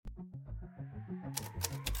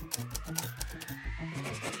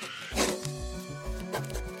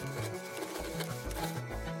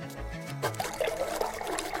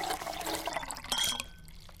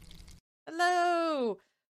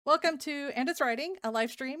Welcome to And It's Writing, a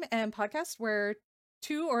live stream and podcast where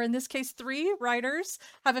two, or in this case, three writers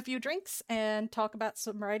have a few drinks and talk about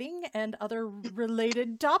some writing and other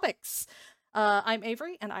related topics. I'm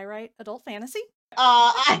Avery, and I write adult fantasy.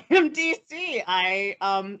 I am DC. I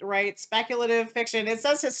write speculative fiction. It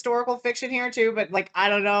says historical fiction here too, but like I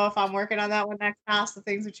don't know if I'm working on that one next past. The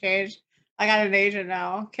things have changed. I got an agent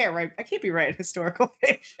now. I can't be writing historical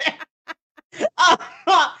fiction.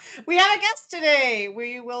 We have a guest today.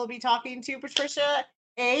 We will be talking to Patricia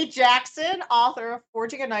A. Jackson, author of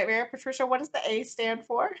Forging a Nightmare. Patricia, what does the A stand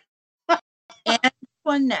for?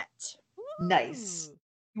 Antoinette. Nice.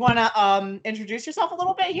 You want to introduce yourself a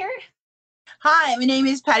little bit here? Hi, my name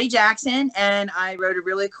is Patty Jackson, and I wrote a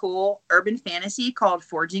really cool urban fantasy called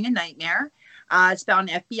Forging a Nightmare. It's about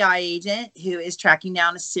an FBI agent who is tracking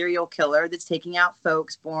down a serial killer that's taking out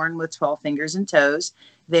folks born with 12 fingers and toes.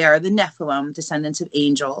 They are the Nephilim, descendants of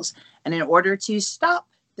angels. And in order to stop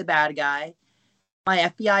the bad guy, my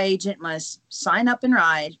FBI agent must sign up and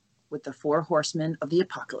ride with the 4 horsemen of the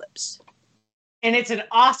apocalypse. And it's an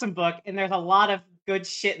awesome book, and there's a lot of good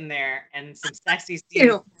shit in there and some sexy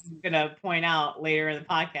scenes I'm gonna point out later in the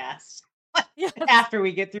podcast. Yes. After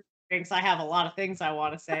we get through drinks, I have a lot of things I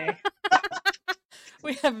want to say.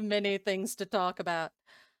 We have many things to talk about.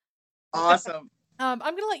 Awesome. I'm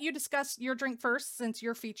gonna let you discuss your drink first, since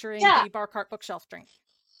you're featuring the Bar Cart Bookshelf drink.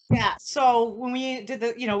 Yeah, so when we did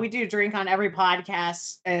we do drink on every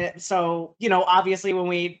podcast. So, obviously when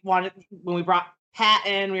we brought Pat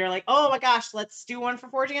in, we were like, oh my gosh, let's do one for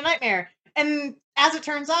Forging a Nightmare. And as it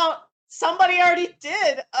turns out, somebody already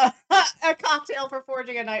did a cocktail for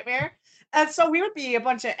Forging a Nightmare. And so we would be a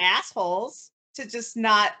bunch of assholes to just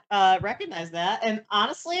not recognize that. And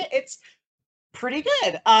honestly, it's pretty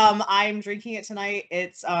good. I'm drinking it tonight.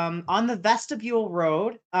 It's on the Vestibule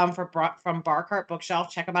Road from Bar Cart Bookshelf.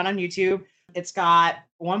 Check them out on YouTube. It's got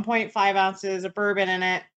 1.5 ounces of bourbon in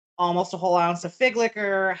it, almost a whole ounce of fig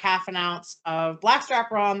liquor, half an ounce of blackstrap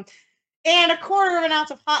rum, and a quarter of an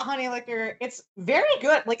ounce of hot honey liquor. It's very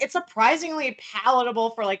good. Like, it's surprisingly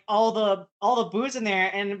palatable for like all the booze in there.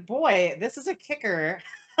 And boy, this is a kicker.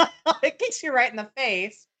 It kicks you right in the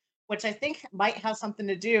face, which I think might have something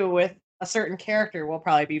to do with a certain character we'll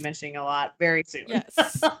probably be mentioning a lot very soon.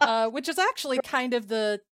 Yes, which is actually kind of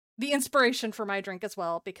the inspiration for my drink as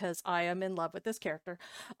well, because I am in love with this character.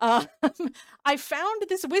 I found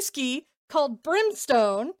this whiskey called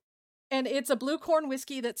Brimstone, and it's a blue corn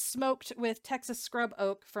whiskey that's smoked with Texas scrub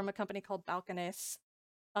oak from a company called Balcones.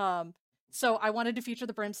 So I wanted to feature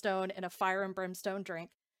the Brimstone in a fire and brimstone drink.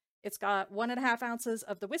 It's got 1.5 ounces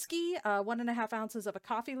of the whiskey, 1.5 ounces of a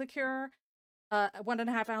coffee liqueur,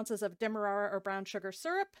 1.5 ounces of Demerara or brown sugar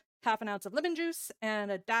syrup, half an ounce of lemon juice,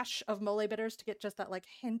 and a dash of mole bitters to get just that like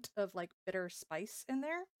hint of like bitter spice in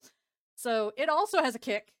there. So it also has a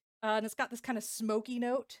kick, and it's got this kind of smoky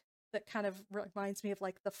note that kind of reminds me of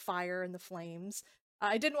like the fire and the flames.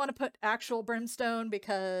 I didn't want to put actual brimstone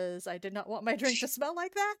because I did not want my drink to smell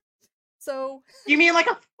like that. So you mean like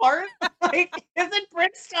a fart? Like, isn't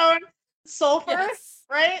brimstone sulfur? Yes.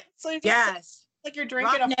 Right? So you just like you're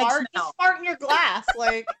drinking a fart. Just fart in your glass,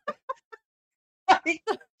 like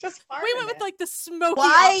just fart. We went with like the smoky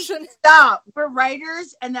option. Stop. We're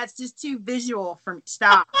writers, and that's just too visual for me.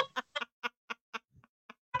 Stop.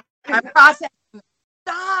 I'm processing.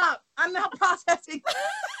 Stop. I'm not processing.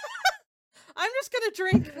 I'm just gonna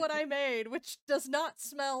drink what I made, which does not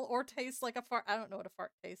smell or taste like a fart. I don't know what a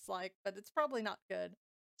fart tastes like, but it's probably not good.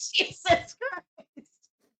 Jesus Christ.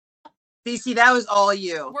 DC, that was all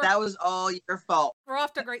you. That was all your fault. We're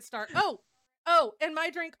off to a great start. Oh, and my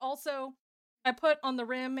drink also, I put on the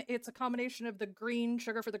rim, it's a combination of the green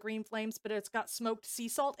sugar for the green flames, but it's got smoked sea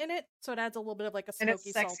salt in it, so it adds a little bit of like a smoky, and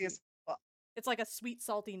it's sexy salty. As fuck. It's like a sweet,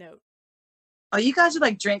 salty note. Oh, you guys are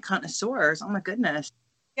like drink connoisseurs. Oh my goodness.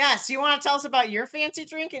 Yeah, so you want to tell us about your fancy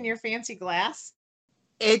drink and your fancy glass?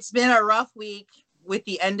 It's been a rough week with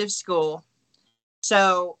the end of school.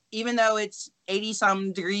 So even though it's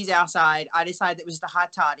 80-some degrees outside, I decided it was the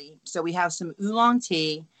hot toddy. So we have some oolong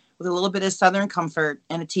tea with a little bit of Southern Comfort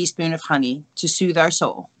and a teaspoon of honey to soothe our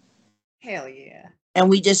soul. Hell yeah. And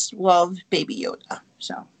we just love Baby Yoda.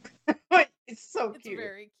 So it's so cute. It's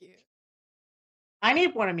very cute. I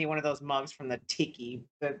need one of those mugs from the Tiki.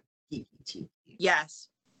 Yes.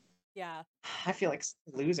 Yeah. I feel like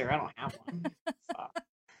a loser. I don't have one.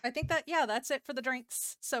 I think that's it for the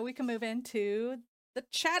drinks. So we can move into the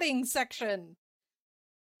chatting section.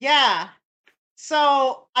 Yeah.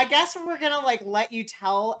 So I guess we're going to like let you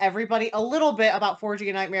tell everybody a little bit about Forging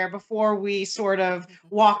a Nightmare before we sort of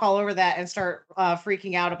walk all over that and start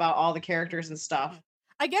freaking out about all the characters and stuff.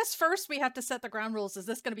 I guess first we have to set the ground rules. Is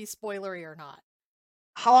this going to be spoilery or not?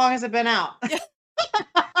 How long has it been out?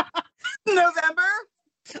 November.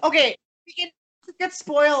 Okay, we can get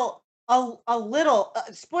spoiled a little,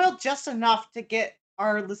 spoiled just enough to get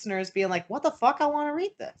our listeners being like, "What the fuck? I want to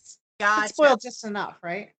read this." Gotcha. It's spoiled just enough,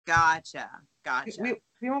 right? Gotcha.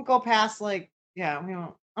 We won't go past like, yeah, we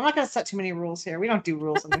won't. I'm not gonna set too many rules here. We don't do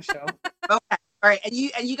rules on the show. Okay. All right. And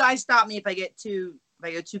you guys stop me if I get too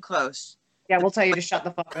close. Yeah, we'll tell you to shut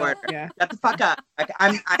the fuck up. Yeah. Shut the fuck up.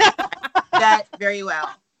 I that very well.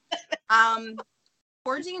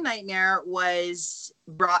 Forging a Nightmare was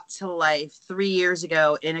brought to life 3 years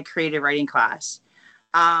ago in a creative writing class.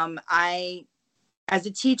 As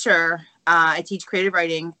a teacher, I teach creative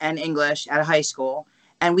writing and English at a high school,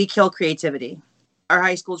 and we kill creativity. Our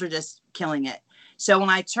high schools are just killing it. So when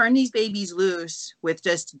I turn these babies loose with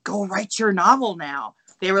just go write your novel now,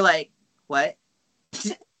 they were like, what?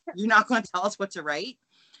 You're not going to tell us what to write?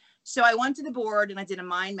 So I went to the board and I did a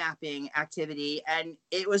mind mapping activity, and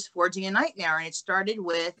it was Forging a Nightmare. And it started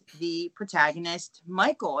with the protagonist,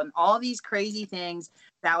 Michael, and all these crazy things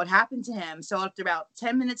that would happen to him. So after about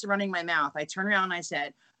 10 minutes of running my mouth, I turned around and I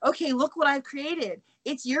said, okay, look what I've created.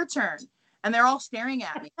 It's your turn. And they're all staring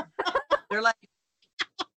at me. They're like,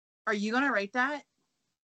 are you going to write that?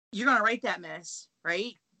 You're going to write that, miss,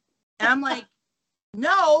 right? And I'm like,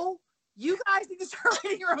 no, you guys need to start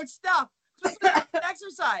writing your own stuff.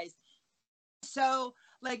 Exercise. So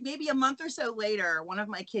like maybe a month or so later, one of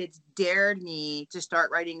my kids dared me to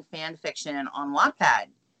start writing fan fiction on Wattpad.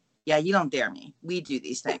 Yeah, you don't dare me. We do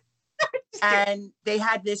these things. And they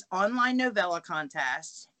had this online novella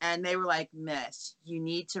contest, and they were like, miss, you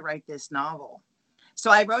need to write this novel. So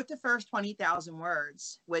I wrote the first 20,000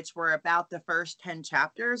 words, which were about the first 10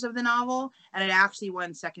 chapters of the novel, and it actually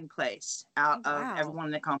won second place out of everyone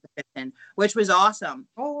in the competition, which was awesome.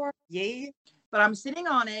 Oh, yay. But I'm sitting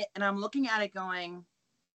on it, and I'm looking at it going,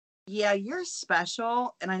 yeah, you're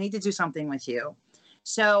special, and I need to do something with you.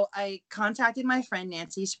 So I contacted my friend,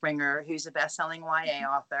 Nancy Springer, who's a best-selling YA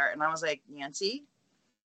author, and I was like, Nancy,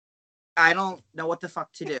 I don't know what the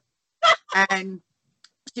fuck to do. And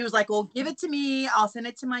she was like, well, give it to me. I'll send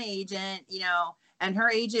it to my agent, you know. And her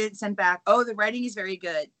agent sent back, oh, the writing is very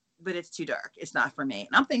good, but it's too dark. It's not for me.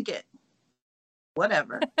 And I'm thinking,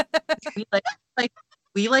 whatever.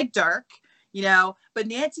 we like dark, you know. But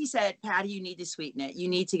Nancy said, Patty, you need to sweeten it. You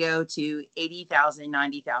need to go to 80,000,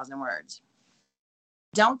 90,000 words.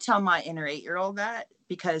 Don't tell my inner 8-year-old that,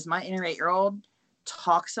 because my inner 8-year-old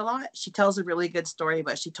talks a lot. She tells a really good story,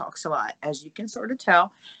 but she talks a lot, as you can sort of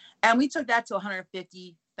tell. And we took that to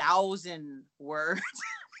 150,000 words,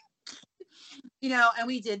 you know, and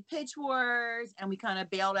we did pitch wars, and we kind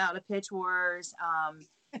of bailed out of pitch wars,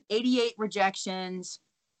 88 rejections,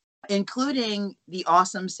 including the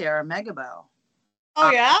awesome Sarah Megabo.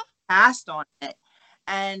 Oh, yeah? Passed on it.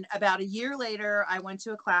 And about a year later, I went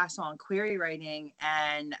to a class on query writing,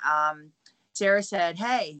 and Sarah said,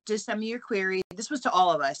 hey, just send me your query. This was to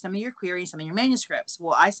all of us. Send me your query, send me your manuscripts.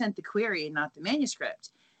 Well, I sent the query and not the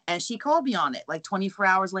manuscript. And she called me on it like 24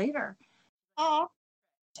 hours later. Oh.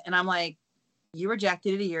 And I'm like, you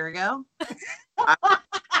rejected it a year ago.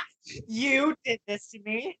 You did this to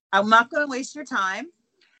me. I'm not going to waste your time.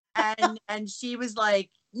 And she was like,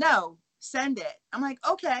 no, send it. I'm like,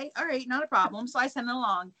 okay, all right, not a problem. So I sent it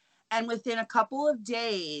along. And within a couple of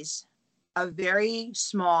days, a very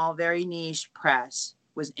small, very niche press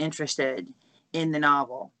was interested in the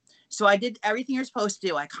novel. So I did everything you're supposed to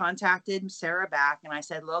do. I contacted Sarah back and I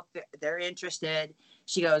said, look, they're interested.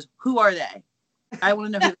 She goes, who are they? I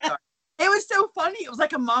want to know who they are. It was so funny. It was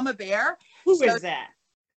like a mama bear. Who is that?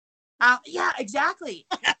 Yeah, exactly.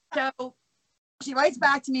 So she writes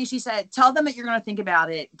back to me. She said, tell them that you're going to think about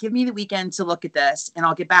it. Give me the weekend to look at this and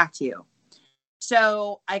I'll get back to you.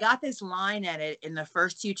 So I got this line edit in the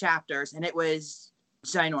first 2 chapters and it was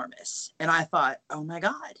ginormous. And I thought, oh my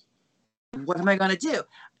God, what am I going to do?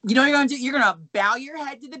 You know what you're going to do? You're going to bow your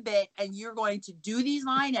head to the bit and you're going to do these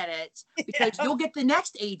line edits because you'll get the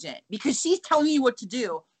next agent because she's telling you what to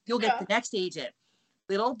do. You'll get the next agent.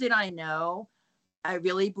 Little did I know, I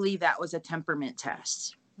really believe that was a temperament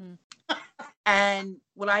test. And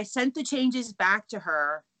when I sent the changes back to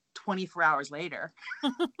her 24 hours later,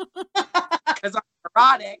 because I'm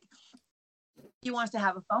neurotic, she wants to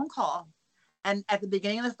have a phone call. And at the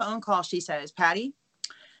beginning of the phone call, she says, Patty,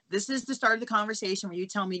 this is the start of the conversation where you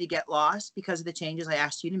tell me to get lost because of the changes I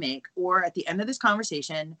asked you to make. Or at the end of this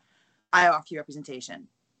conversation, I offer you representation.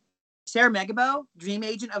 Sarah Megabo, dream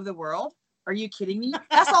agent of the world. Are you kidding me?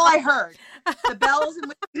 That's all I heard. The bells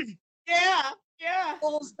and yeah,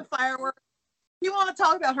 the fireworks. You want to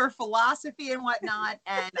talk about her philosophy and whatnot.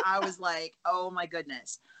 And I was like, oh my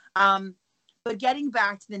goodness. But getting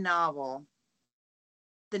back to the novel,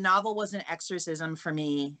 the novel was an exorcism for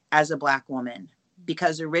me as a Black woman,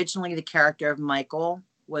 because originally the character of Michael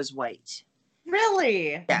was white.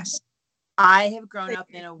 Really? Yes. I have grown up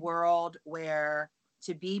in a world where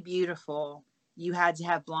to be beautiful, you had to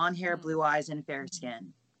have blonde hair, blue eyes, and fair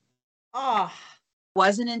skin. Oh. It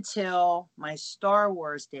wasn't until my Star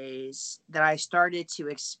Wars days that I started to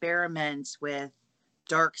experiment with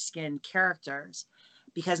dark-skinned characters,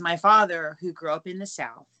 because my father, who grew up in the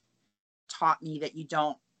South, taught me that you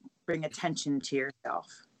don't bring attention to yourself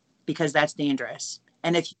because that's dangerous.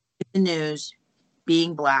 And if you get the news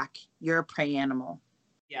being Black, you're a prey animal.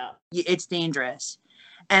 Yeah. It's dangerous.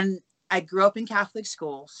 And I grew up in Catholic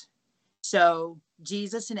schools. So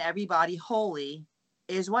Jesus and everybody holy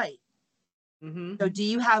is white. Mm-hmm. So do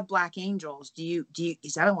you have Black angels? Do you,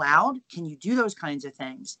 is that allowed? Can you do those kinds of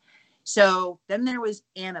things? So then there was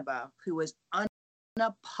Annabeth, who was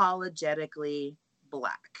unapologetically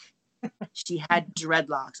Black. She had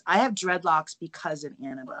dreadlocks. I have dreadlocks because of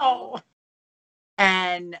Annabeth. Oh.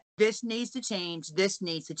 And this needs to change. This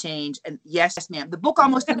needs to change. And yes, ma'am. The book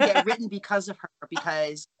almost didn't get written because of her,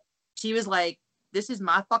 because she was like, this is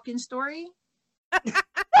my fucking story.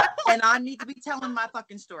 And I need to be telling my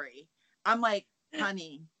fucking story. I'm like,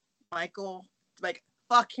 honey, Michael, like,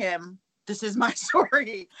 fuck him. This is my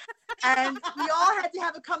story. And we all had to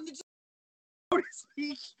have a come to Jesus, so to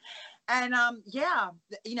speak. And yeah,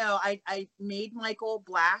 you know, I made Michael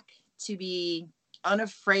Black to be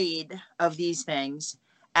unafraid of these things.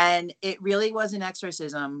 And it really was an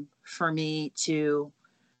exorcism for me to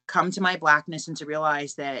come to my Blackness and to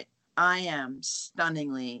realize that I am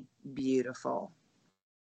stunningly beautiful.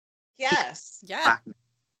 Yes. Yeah. Blackness.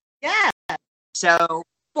 Yeah. So,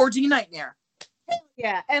 Forging a Nightmare.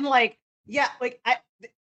 Yeah. And like, yeah, like I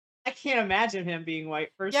can't imagine him being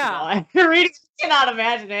white, first Yeah. of all. I really cannot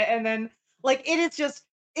imagine it. And then like it is just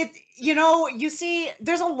you know, you see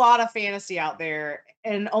there's a lot of fantasy out there,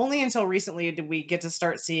 and only until recently did we get to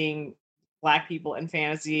start seeing Black people in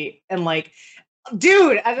fantasy. And like,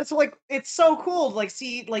 dude, and it's like it's so cool to like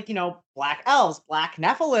see, like, you know, Black elves, Black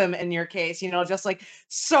Nephilim in your case, you know, just like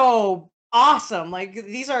so awesome. Like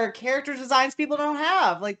these are character designs people don't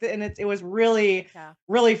have. Like and it was really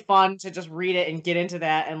really fun to just read it and get into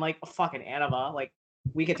that. And like fucking Annabeth, like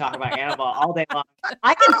we could talk about Annabeth all day long.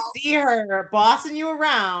 I can see her bossing you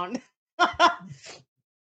around.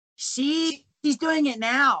 She's doing it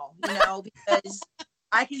now, you know, because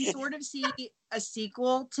I can sort of see a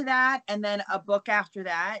sequel to that and then a book after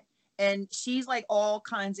that. And she's like all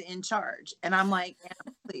kinds of in charge. And I'm like,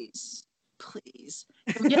 Anna, please,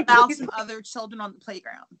 can we allow some other children on the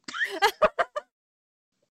playground?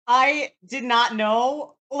 I did not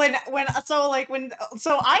know when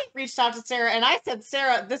I reached out to Sarah and I said,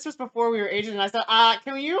 Sarah, this was before we were agents, and I said,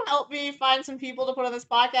 can you help me find some people to put on this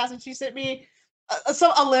podcast? And she sent me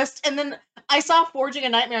a list, and then I saw Forging a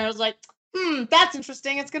Nightmare. I was like, that's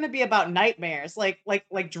interesting. It's going to be about nightmares, like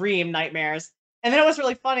dream nightmares. And then it was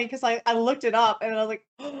really funny because I looked it up and I was like,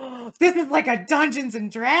 oh, this is like a Dungeons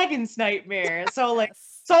and Dragons nightmare. So like,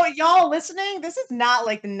 so y'all listening, this is not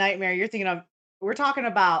like the nightmare you're thinking of. We're talking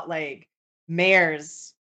about like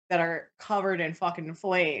mares that are covered in fucking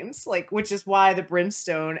flames, like, which is why the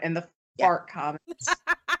brimstone and the fart comments.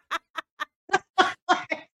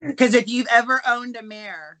 Because if you've ever owned a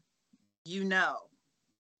mare, you know,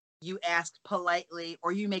 you ask politely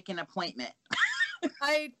or you make an appointment.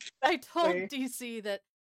 I told DC that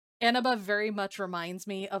Annabeth very much reminds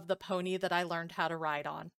me of the pony that I learned how to ride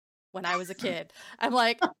on when I was a kid. I'm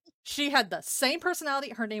like, she had the same personality.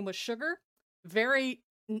 Her name was Sugar. Very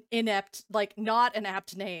inept, like not an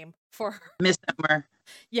apt name for her. Misnomer.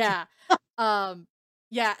 Yeah.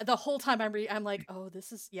 Yeah, the whole time I'm like, oh,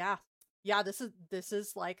 this is this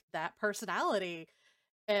is like that personality.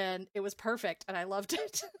 And it was perfect and I loved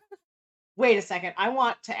it. Wait a second. I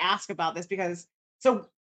want to ask about this because so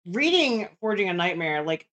reading Forging a Nightmare,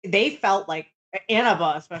 like they felt like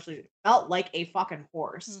Annabeth especially felt like a fucking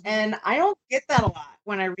horse. Mm-hmm. And I don't get that a lot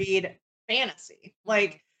when I read fantasy.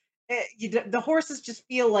 Like the horses just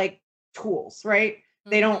feel like tools, right?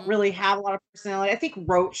 Mm-hmm. They don't really have a lot of personality. I think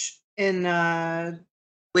Roach in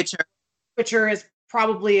Witcher is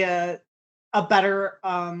probably a better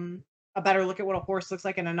look at what a horse looks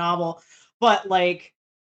like in a novel. But like,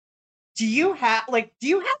 do you have like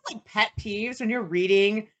pet peeves when you're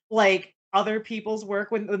reading like other people's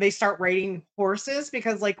work when they start writing horses?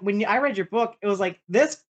 Because like when I read your book, it was like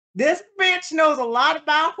this bitch knows a lot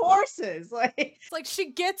about horses. Like it's like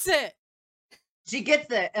she gets it. She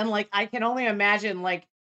gets it. And like I can only imagine like,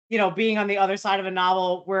 you know, being on the other side of a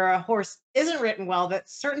novel where a horse isn't written well, that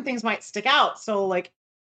certain things might stick out. So like,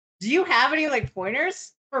 do you have any like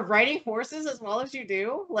pointers for riding horses as well as you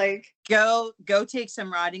do? Like, Go take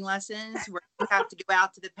some riding lessons where you have to go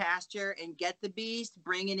out to the pasture and get the beast,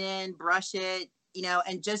 bring it in, brush it,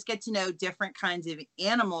 and just get to know different kinds of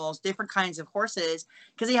animals, different kinds of horses,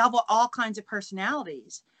 because they have all kinds of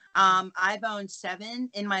personalities. I've owned 7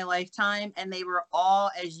 in my lifetime, and they were all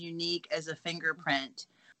as unique as a fingerprint.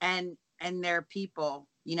 And they're people.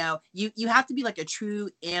 You have to be like a true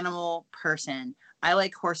animal person. I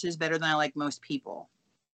like horses better than I like most people.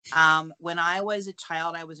 When I was a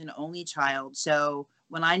child, I was an only child. So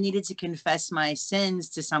when I needed to confess my sins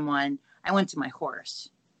to someone, I went to my horse,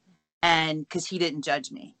 and because he didn't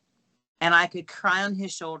judge me, and I could cry on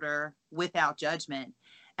his shoulder without judgment.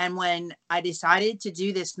 And when I decided to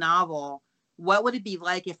do this novel, what would it be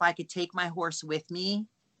like if I could take my horse with me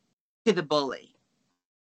to the bully?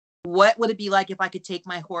 What would it be like if I could take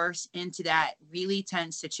my horse into that really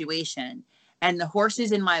tense situation? And the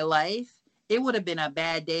horses in my life, it would have been a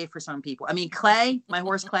bad day for some people. I mean, Clay, my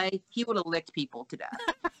horse Clay, he would have licked people to death.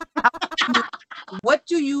 What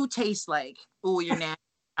do you taste like? Oh, you're nasty.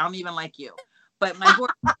 I don't even like you. But my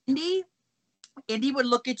horse Indy would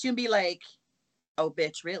look at you and be like, "Oh,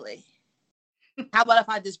 bitch, really? How about if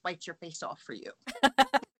I just bite your face off for you?"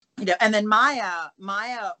 And then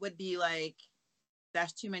Maya would be like,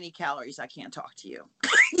 "That's too many calories. I can't talk to you."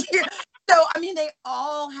 So, I mean, they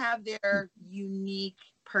all have their unique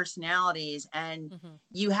personalities, and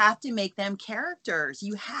you have to make them characters.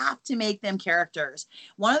 You have to make them characters.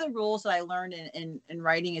 One of the rules that I learned in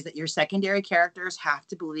writing is that your secondary characters have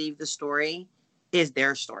to believe the story is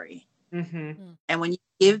their story. And when you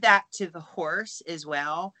give that to the horse as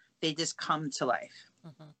well, they just come to life.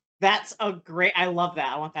 That's I love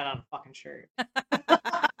that. I want that on a fucking shirt.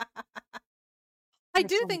 I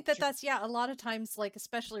do think that's a lot of times, like,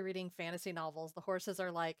 especially reading fantasy novels, the horses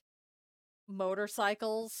are like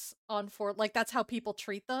motorcycles like, that's how people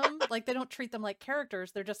treat them. Like, they don't treat them like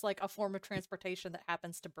characters. They're just like a form of transportation that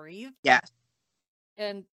happens to breathe. Yes.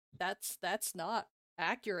 And that's not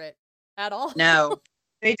accurate at all. No.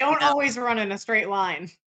 They don't always run in a straight line.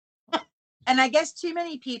 And I guess too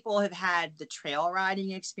many people have had the trail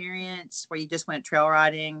riding experience where you just went trail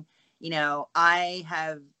riding. I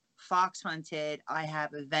have fox hunted, I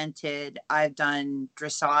have evented, I've done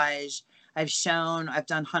dressage, I've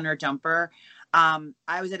done hunter jumper.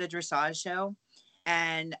 I was at a dressage show,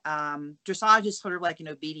 and dressage is sort of like an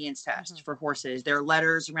obedience test for horses. There are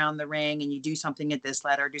letters around the ring, and you do something at this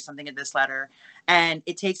letter, do something at this letter. And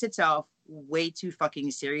it takes itself way too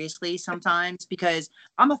fucking seriously sometimes, because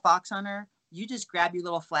I'm a fox hunter. You just grab your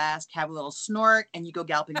little flask, have a little snort, and you go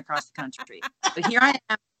galloping across the country. But here I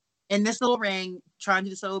am in this little ring trying to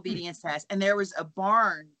do this little obedience test, and there was a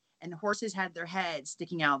barn, and the horses had their heads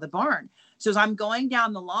sticking out of the barn. So as I'm going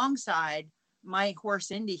down the long side, my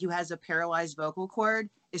horse Indy, who has a paralyzed vocal cord,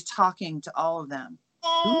 is talking to all of them.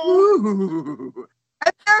 Oh.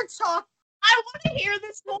 And they're talking. I want to hear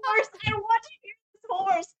this horse. I want to hear this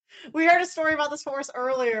horse. We heard a story about this horse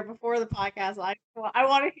earlier before the podcast. I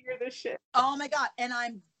want to hear this shit. Oh my God. And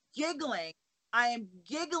I'm giggling. I am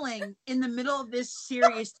giggling in the middle of this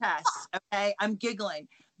serious test. Okay. I'm giggling.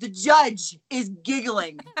 The judge is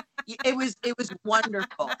giggling. It was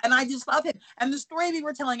wonderful. And I just love him. And the story we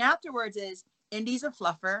were telling afterwards is Indy's a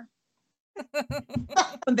fluffer.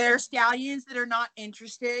 There are stallions that are not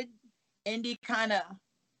interested. Indy kind of,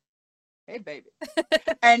 hey baby.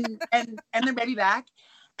 And their baby back.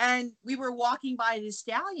 And we were walking by the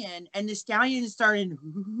stallion, and the stallion started,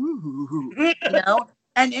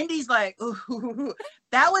 and Indy's like, ooh.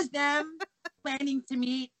 That was them planning to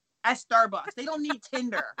meet at Starbucks. They don't need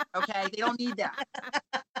Tinder, okay? They don't need that.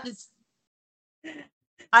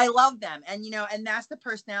 I love them, and and that's the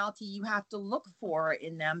personality you have to look for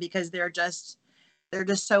in them, because they're just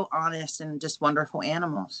so honest and just wonderful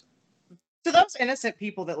animals. To those innocent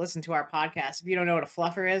people that listen to our podcast, if you don't know what a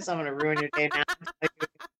fluffer is, I'm going to ruin your day now.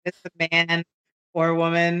 It's a man or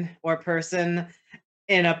woman or person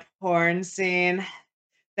in a porn scene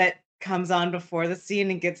that comes on before the scene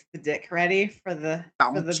and gets the dick ready for the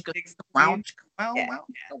big scene.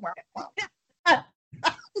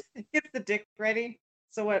 Gets the dick ready.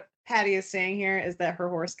 So what Patty is saying here is that her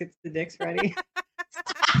horse gets the dicks ready.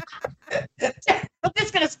 I'm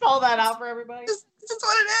just going to spell that out for everybody. This is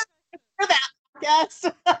what it is. For that, yes.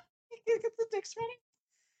 Get the dicks ready.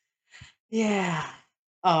 Yeah.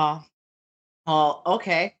 Oh,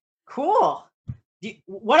 okay. Cool.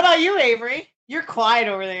 What about you, Avery? You're quiet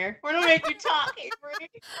over there. We're gonna make you talk, Avery.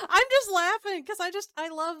 I'm just laughing because I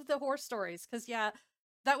love the horse stories, because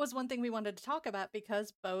that was one thing we wanted to talk about,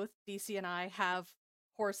 because both DC and I have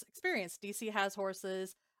horse experience. DC has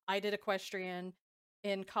horses. I did equestrian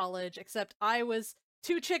in college, except I was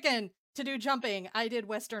too chicken to do jumping. I did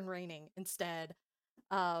Western reining instead,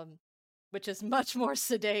 which is much more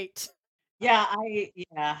sedate. Yeah,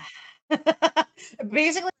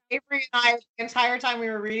 basically Avery and I the entire time we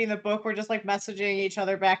were reading the book we're just like messaging each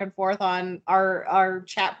other back and forth on our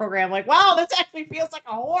chat program like, wow, this actually feels like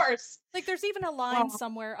a horse. Like there's even a line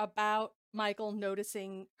somewhere about Michael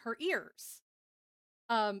noticing her ears.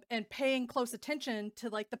 And paying close attention to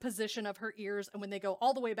like the position of her ears and when they go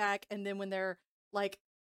all the way back and then when they're like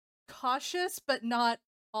cautious but not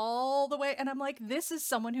all the way. And I'm like, this is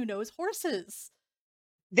someone who knows horses.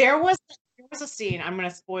 There was a scene, I'm gonna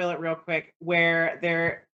spoil it real quick,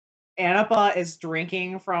 where Annabelle is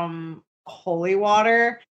drinking from holy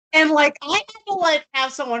water. And like I had to like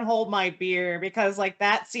have someone hold my beer because like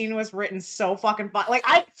that scene was written so fucking fun. Like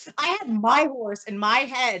I had my horse in my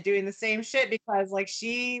head doing the same shit because like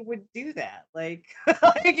she would do that. Like,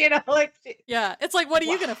 like you know, like yeah, it's like, what are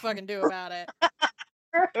you gonna fucking do about it?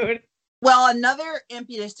 Rude. Well, another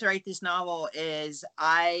impetus to write this novel is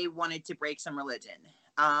I wanted to break some religion.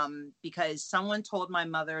 Because someone told my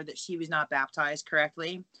mother that she was not baptized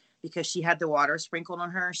correctly because she had the water sprinkled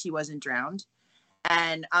on her. She wasn't drowned.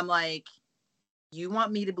 And I'm like, you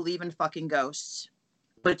want me to believe in fucking ghosts,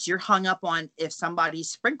 but you're hung up on if somebody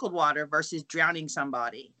sprinkled water versus drowning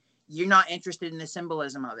somebody. You're not interested in the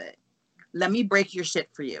symbolism of it. Let me break your shit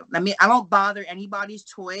for you. I don't bother anybody's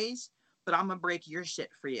toys, but I'm going to break your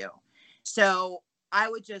shit for you. So I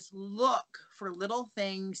would just look for little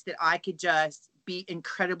things that I could just be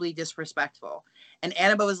incredibly disrespectful. And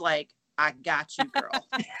Annabelle was like, I got you, girl.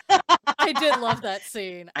 I did love that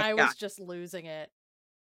scene. I was just losing it.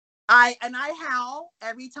 I howl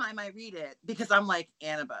every time I read it because I'm like,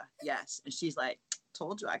 Annabelle, yes. And she's like,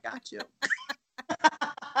 told you I got you.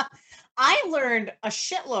 I learned a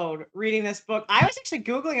shitload reading this book. I was actually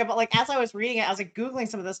Googling it, but like as I was reading it, I was like Googling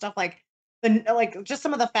some of this stuff, like just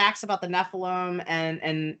some of the facts about the Nephilim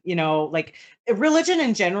and you know, like religion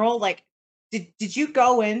in general. Like, did you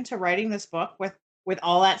go into writing this book with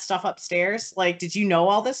all that stuff upstairs? Like, did you know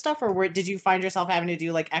all this stuff, or did you find yourself having to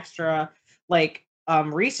do like extra like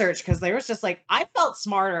research? Because there was just like I felt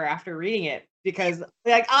smarter after reading it because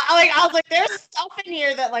like I was like, there's stuff in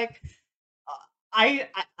here that like I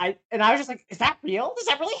was just like, is that real? Does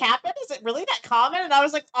that really happen? Is it really that common? And I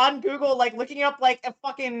was like on Google, like looking up like a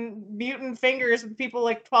fucking mutant fingers with people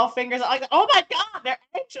like 12 fingers. I'm like, oh my god, they're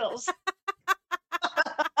angels.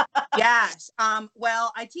 Yes.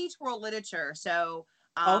 Well, I teach world literature, so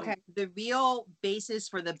okay. The real basis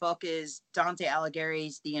for the book is Dante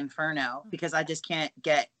Alighieri's The Inferno because I just can't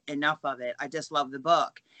get enough of it. I just love the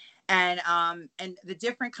book. And the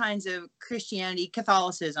different kinds of Christianity,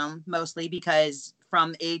 Catholicism, mostly because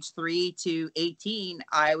from age 3 to 18,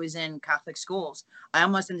 I was in Catholic schools. I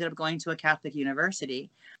almost ended up going to a Catholic university.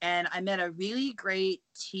 And I met a really great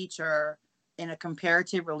teacher in a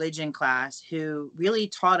comparative religion class who really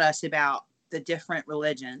taught us about the different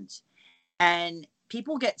religions. And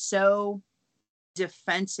people get so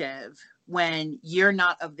defensive when you're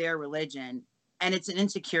not of their religion. And it's an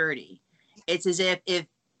insecurity. It's as if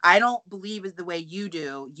I don't believe as the way you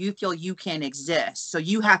do, you feel you can't exist. So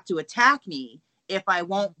you have to attack me if I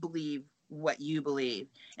won't believe what you believe.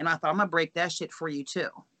 And I thought, I'm going to break that shit for you too.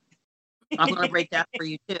 I'm going to break that for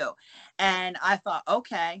you too. And I thought,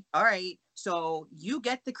 okay, all right. So you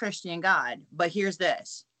get the Christian God, but here's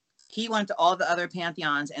this. He went to all the other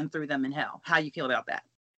pantheons and threw them in hell. How you feel about that?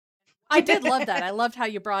 I did love that. I loved how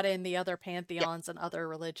you brought in the other pantheons and other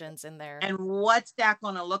religions in there. And what's that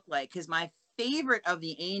going to look like? Because my favorite of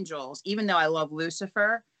the angels, even though I love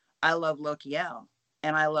Lucifer, I love Lokiel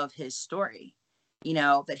and I love his story. You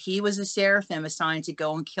know, that he was a seraphim assigned to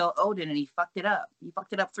go and kill Odin and he fucked it up. He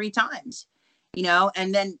fucked it up 3 times, you know,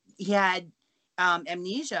 and then he had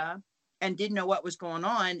amnesia and didn't know what was going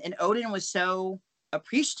on. And Odin was so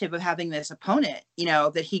appreciative of having this opponent, you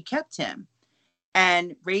know, that he kept him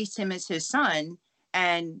and raised him as his son.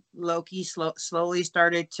 And Loki slowly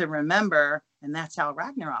started to remember, and that's how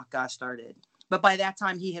Ragnarok got started. But by that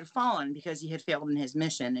time, he had fallen because he had failed in his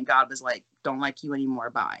mission, and God was like, "Don't like you anymore,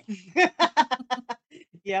 bye."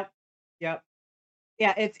 Yep. Yeah,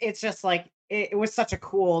 it's just like it was such a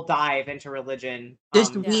cool dive into religion.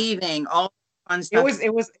 Just weaving all fun stuff.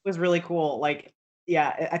 It was really cool. Like,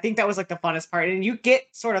 yeah, I think that was like the funnest part, and you get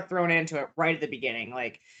sort of thrown into it right at the beginning,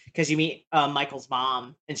 like because you meet Michael's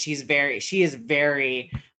mom, and she is very she's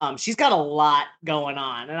got a lot going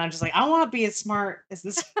on, and I'm just like, I want to be as smart as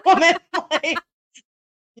this woman, like,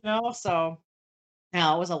 you know. So,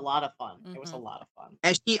 yeah, it was a lot of fun. It was a lot of fun.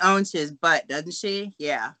 And she owns his butt, doesn't she?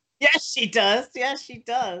 Yeah. Yes, she does. Yes, she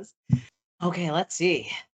does. Okay, let's see.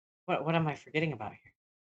 What am I forgetting about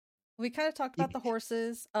here? we kind of talked about the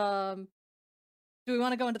horses. Do we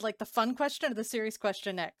want to go into like the fun question or the serious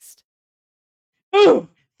question next? Ooh,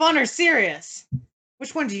 fun or serious?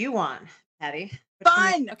 Which one do you want, Patty?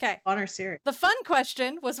 Fun. Okay. Fun or serious? The fun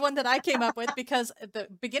question was one that I came up with because at the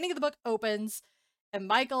beginning of the book opens and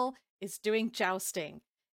Michael is doing jousting.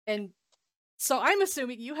 And so I'm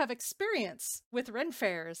assuming you have experience with Ren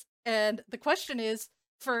fairs. And the question is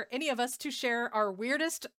for any of us to share our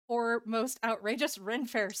weirdest or most outrageous Ren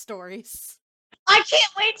fair stories. I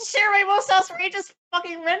can't wait to share my most outrageous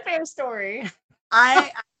fucking Ren fair story.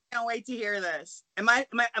 I can't wait to hear this. Am I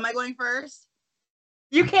going first?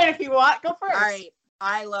 You can if you want. Go first. All right.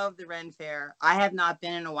 I love the Ren Fair. I have not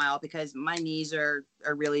been in a while because my knees are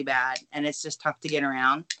really bad and it's just tough to get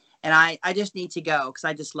around. And I just need to go because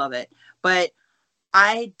I just love it. But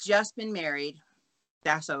I had just been married.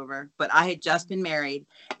 That's over. But I had just been married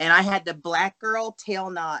and I had the black girl tail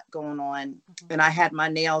knot going on and I had my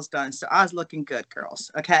nails done. So I was looking good,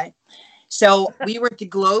 girls. Okay. So we were at the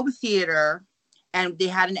Globe Theater and they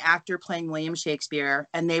had an actor playing William Shakespeare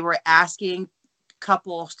and they were asking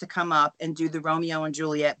couples to come up and do the Romeo and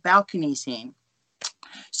Juliet balcony scene.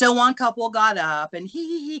 So one couple got up and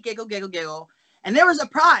he giggle, giggle, giggle. And there was a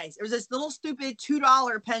prize. It was this little stupid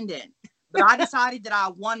 $2 pendant. But I decided that I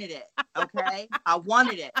wanted it. Okay. I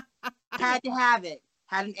wanted it. Had to have it.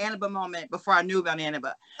 Had an Annabelle moment before I knew about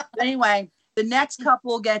Annabelle. But anyway, the next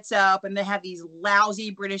couple gets up and they have these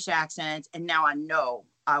lousy British accents. And now I know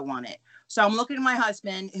I want it. So I'm looking at my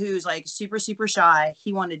husband who's like super, super shy.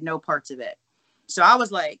 He wanted no parts of it. So I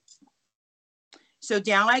was like, so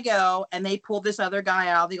down I go and they pulled this other guy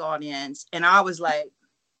out of the audience. And I was like,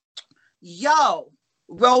 yo,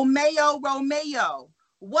 Romeo,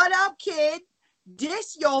 what up, kid?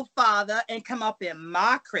 This your father and come up in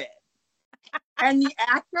my crib. And the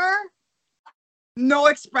actor, no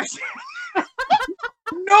expression.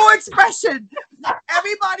 No expression.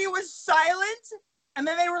 Everybody was silent. And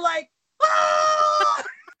then they were like, ah!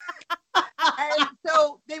 And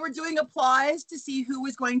so they were doing applause to see who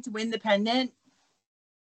was going to win the pendant.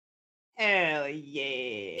 Hell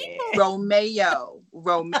yeah. Romeo.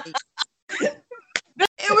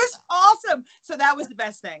 It was awesome. So that was the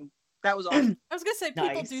best thing. That was awesome. I was going to say, people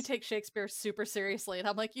Nice. do take Shakespeare super seriously. And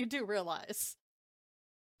I'm like, you do realize.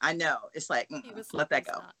 I know. It's like, He was let that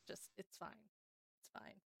it's go. not just, it's fine. It's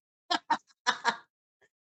fine.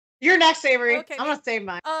 You're next, Avery. Okay, I'm gonna save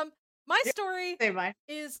mine. My story Save mine.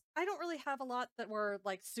 is I don't really have a lot that were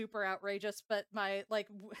like super outrageous, but my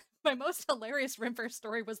my most hilarious Ren Fair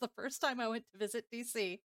story was the first time I went to visit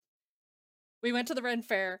DC. We went to the Ren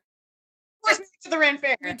Fair. To the Ren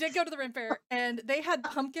Fair. We did go to the Ren Fair, and they had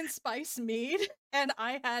pumpkin spice mead, and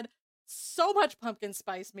I had so much pumpkin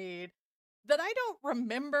spice mead that I don't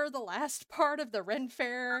remember the last part of the Ren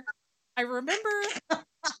Fair. I remember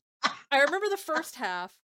the first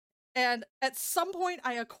half. And at some point,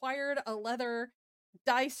 I acquired a leather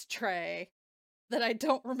dice tray that I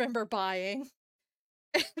don't remember buying.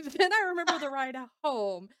 And then I remember the ride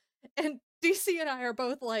home. And DC and I are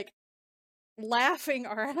both like laughing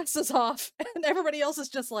our asses off. And everybody else is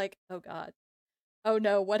just like, oh God. Oh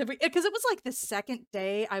no, what have we? Because it was like the second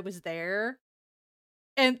day I was there.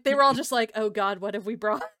 And they were all just like, oh God, what have we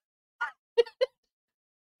brought?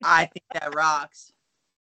 I think that rocks.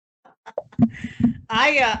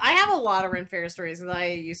 I have a lot of Ren Fair stories because I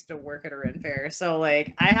used to work at a Ren Fair, so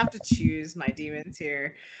like I have to choose my demons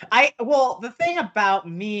here. The thing about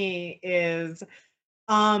me is,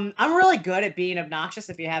 I'm really good at being obnoxious.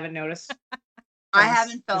 If you haven't noticed, I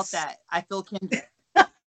haven't felt that. I feel kindred.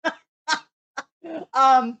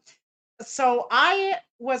 So I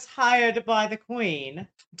was hired by the Queen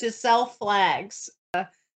to sell flags.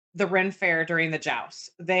 The Ren Fair during the joust.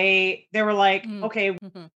 They were like, okay,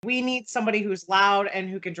 we need somebody who's loud and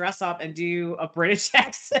who can dress up and do a British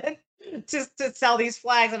accent to sell these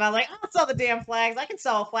flags. And I'm like, I'll sell the damn flags. I can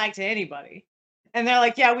sell a flag to anybody. And they're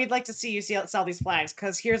like, yeah, we'd like to see you sell these flags.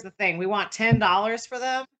 Because here's the thing. We want $10 for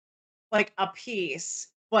them, like a piece.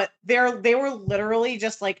 But they were literally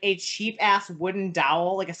just like a cheap ass wooden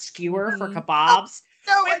dowel, like a skewer for kebabs.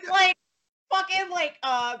 No, With like fucking like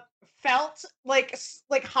felt like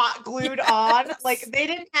hot glued on. Like they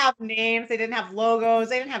didn't have names, they didn't have logos,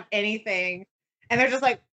 they didn't have anything. And they're just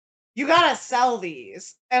like, you gotta sell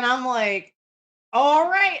these. And I'm like, all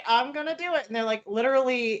right, I'm gonna do it. And they're like,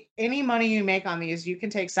 literally any money you make on these, you can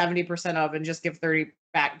take 70% of and just give 30%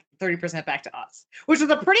 back to us. Which was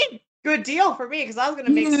a pretty good deal for me because I was gonna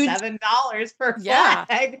make $7 per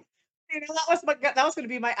flag. You know, that was going to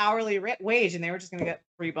be my hourly wage, and they were just going to get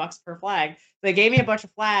 $3 per flag. They gave me a bunch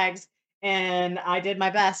of flags, and I did my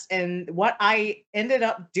best. And what I ended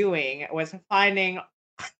up doing was finding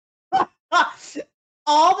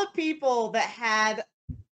all the people that had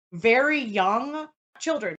very young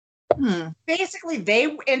children, basically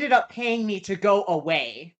they ended up paying me to go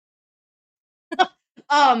away.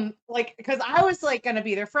 Like, because I was like gonna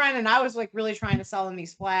be their friend, and I was like really trying to sell them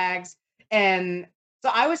these flags, and so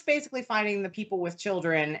I was basically finding the people with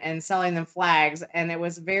children and selling them flags, and it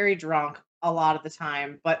was very drunk a lot of the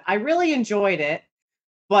time, but I really enjoyed it.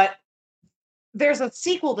 But there's a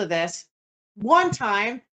sequel to this. One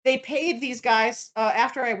time they paid these guys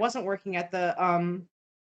after I wasn't working at the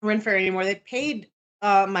Ren Fair anymore. They paid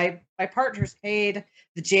my partners paid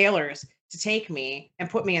the jailers to take me and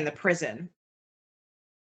put me in the prison.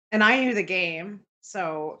 And I knew the game,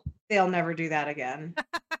 so they'll never do that again.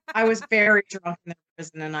 I was very drunk in the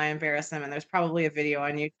prison and I embarrassed them, and there's probably a video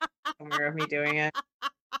on YouTube somewhere of me doing it.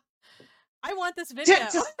 I want this video.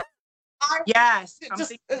 Yes.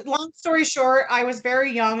 Just long story short, I was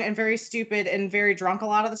very young and very stupid and very drunk a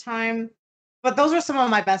lot of the time. But those are some of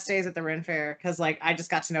my best days at the Ren Fair, because like I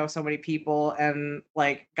just got to know so many people and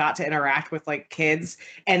like got to interact with like kids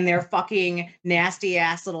and their fucking nasty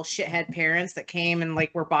ass little shithead parents that came and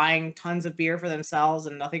like were buying tons of beer for themselves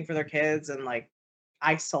and nothing for their kids, and like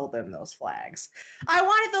I sold them those flags. I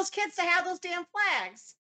wanted those kids to have those damn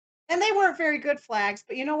flags. And they weren't very good flags,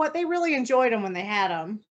 but you know what? They really enjoyed them when they had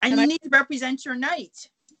them. And you need to represent your night.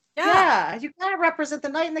 Yeah, you gotta represent the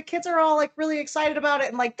night, and the kids are all like really excited about it,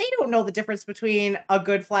 and like they don't know the difference between a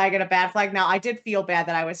good flag and a bad flag. Now, I did feel bad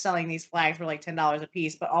that I was selling these flags for like $10 a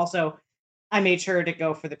piece, but also I made sure to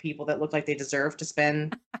go for the people that looked like they deserved to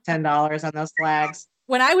spend $10 on those flags.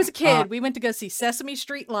 When I was a kid, we went to go see Sesame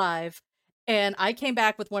Street live, and I came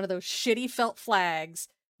back with one of those shitty felt flags,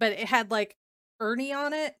 but it had like Ernie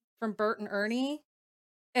on it from Bert and Ernie,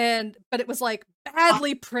 but it was like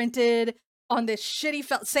badly printed on this shitty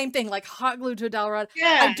felt, same thing, like hot glued to a dowel rod.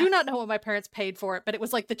 Yeah. I do not know what my parents paid for it, but it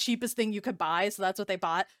was like the cheapest thing you could buy, so that's what they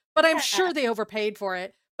bought. But I'm sure they overpaid for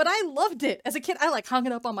it. But I loved it. As a kid, I like hung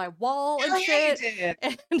it up on my wall and shit.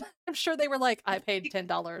 And I'm sure they were like, I paid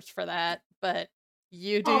 $10 for that, but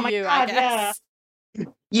you do you, I guess. Yeah.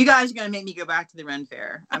 You guys are going to make me go back to the Ren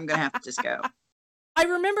Fair. I'm going to have to just go. I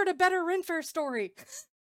remembered a better Ren Fair story.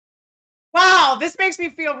 Wow, this makes me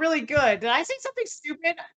feel really good. Did I say something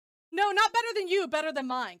stupid? No, not better than you, better than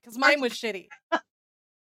mine, because mine was shitty.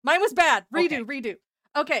 Mine was bad. Redo.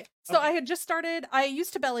 Okay, so I had just started, I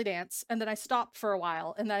used to belly dance, and then I stopped for a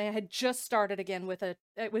while, and then I had just started again with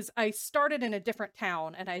I started in a different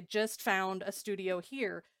town, and I just found a studio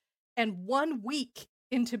here, and 1 week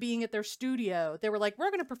into being at their studio, they were like, we're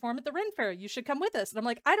going to perform at the Ren Fair. You should come with us. And I'm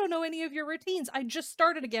like, I don't know any of your routines. I just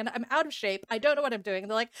started again. I'm out of shape. I don't know what I'm doing.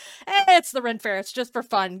 And they're like, it's the Ren Fair. It's just for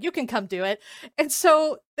fun. You can come do it. And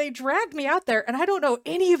so they dragged me out there, and I don't know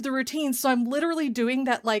any of the routines. So I'm literally doing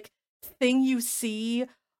that like thing you see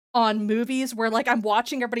on movies where like I'm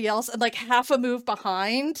watching everybody else and like half a move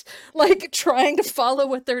behind, like trying to follow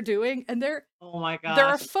what they're doing. And oh my god, there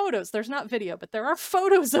are photos. There's not video, but there are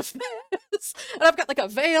photos of this. And I've got like a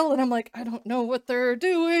veil, and I'm like, I don't know what they're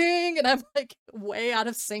doing, and I'm like way out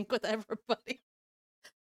of sync with everybody.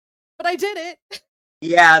 But I did it.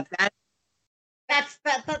 Yeah, that's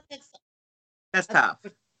tough.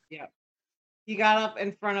 Yeah, you got up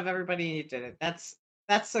in front of everybody and you did it.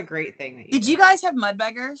 That's a great thing. That did you guys have mud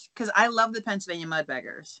beggars? Because I love the Pennsylvania mud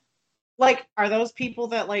beggars. Like, are those people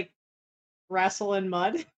that like wrestle in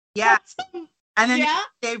mud? Yeah. And then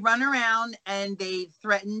they run around and they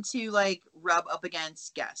threaten to like rub up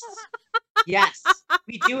against guests. Yes,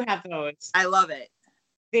 we do have those. I love it.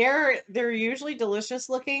 They're usually delicious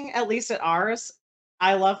looking, at least at ours.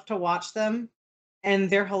 I love to watch them, and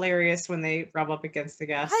they're hilarious when they rub up against the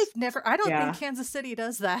guests. I don't think Kansas City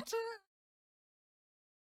does that.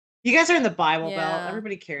 You guys are in the Bible Belt.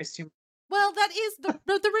 Everybody cares too much. Well, that is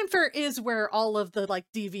the Ren Fair is where all of the like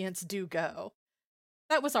deviants do go.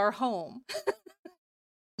 That was our home.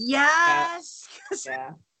 Yes.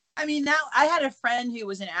 Yeah. I mean, now I had a friend who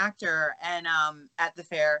was an actor and at the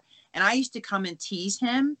fair, and I used to come and tease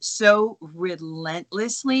him so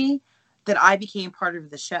relentlessly that I became part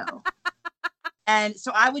of the show. And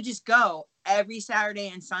so I would just go every Saturday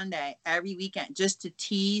and Sunday, every weekend, just to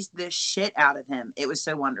tease the shit out of him. It was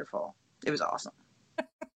so wonderful. It was awesome.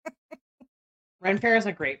 Ren Fair is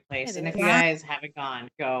a great place. And if you guys haven't gone,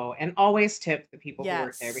 go. And always tip the people who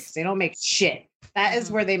work there, because they don't make shit. That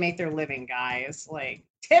is where they make their living, guys. Like,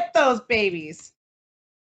 tip those babies.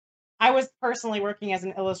 I was personally working as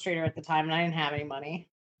an illustrator at the time, and I didn't have any money.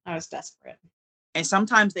 I was desperate. And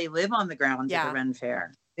sometimes they live on the grounds at the Ren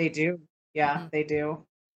Fair. They do. Yeah, they do.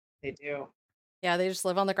 They do. Yeah, they just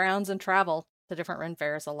live on the grounds and travel to different Ren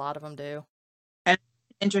Fairs. A lot of them do. And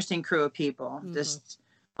interesting crew of people. Just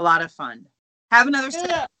A lot of fun. Have another sip.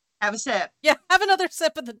 Yeah. Have a sip. Yeah, have another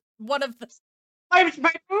sip of one of the. My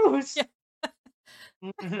booze.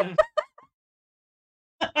 Yeah.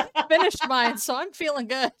 Finished mine, so I'm feeling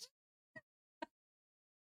good.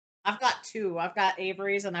 I've got two. I've got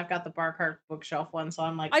Avery's and I've got the Barcart bookshelf one. So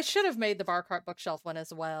I'm like, I should have made the Barcart bookshelf one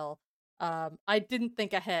as well. I didn't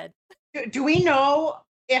think ahead. do we know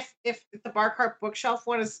if the Barcart bookshelf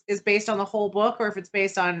one is based on the whole book or if it's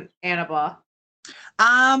based on Annabelle?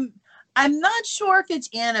 I'm not sure if it's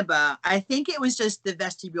Annabelle. I think it was just the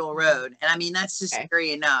Vestibule Road. And I mean, that's just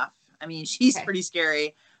scary enough. I mean, she's pretty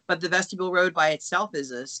scary, but the Vestibule Road by itself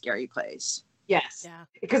is a scary place. Yes. Yeah.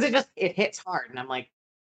 Because it hits hard. And I'm like,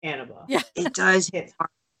 Annabelle. Yeah. It does hit hard.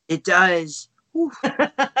 It does.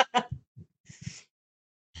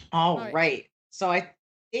 All right. So I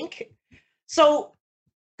think, so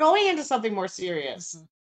going into something more serious,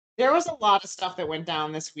 there was a lot of stuff that went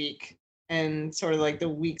down this week and sort of like the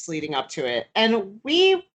weeks leading up to it. And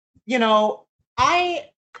we, you know, I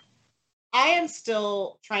am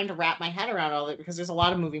still trying to wrap my head around all of it because there's a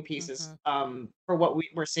lot of moving pieces for what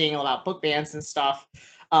we're seeing about book bans and stuff.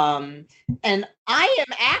 And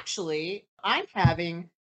I'm having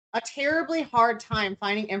a terribly hard time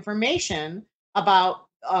finding information about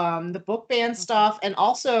the book ban stuff and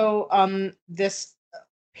also this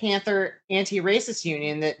Panther anti-racist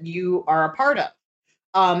union that you are a part of.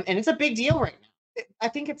 And it's a big deal right now. I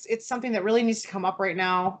think it's something that really needs to come up right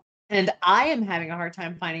now. And I am having a hard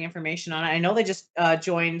time finding information on it. I know they just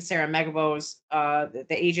joined Sarah Megabo's the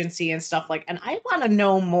agency and stuff and I want to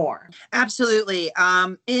know more. Absolutely.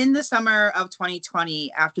 In the summer of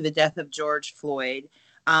 2020, after the death of George Floyd,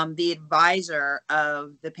 the advisor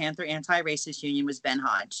of the Panther Anti-Racist Union was Ben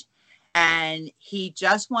Hodge. And he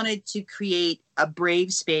just wanted to create a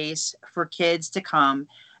brave space for kids to come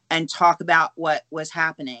and talk about what was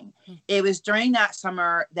happening. It was during that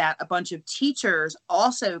summer that a bunch of teachers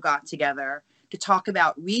also got together to talk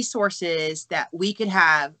about resources that we could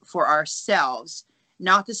have for ourselves,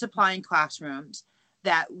 not to supply in classrooms,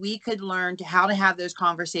 that we could learn how to have those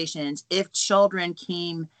conversations if children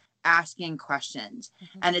came asking questions.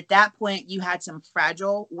 And at that point, you had some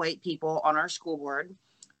fragile white people on our school board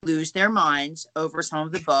lose their minds over some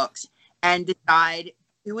of the books and decide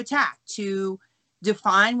to attack, to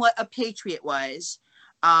define what a patriot was,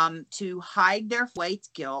 to hide their white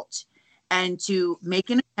guilt, and to make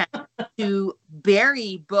an attempt to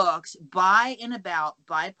bury books by and about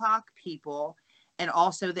BIPOC people and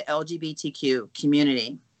also the LGBTQ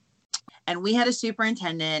community. And we had a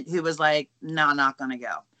superintendent who was like, no, not going to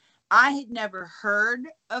go. I had never heard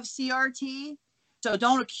of CRT, so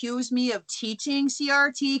don't accuse me of teaching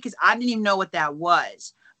CRT because I didn't even know what that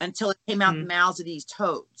was until it came out the mouths of these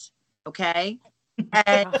toads. Okay.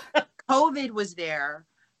 And COVID was there.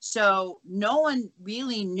 So no one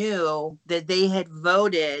really knew that they had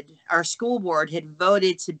voted, our school board had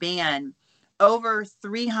voted to ban over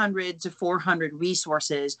 300 to 400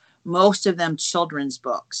 resources, most of them children's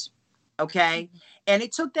books. Okay. And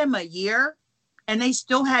it took them a year and they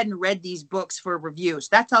still hadn't read these books for reviews.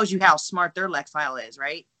 That tells you how smart their Lexile is,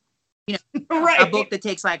 right? You know, a book that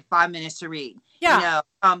takes like 5 minutes to read. Yeah.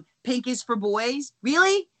 You know, Pink is for Boys.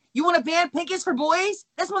 Really? You want to ban Pink is for Boys?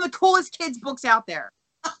 That's one of the coolest kids books out there.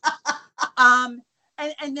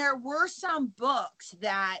 And there were some books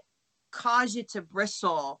that cause you to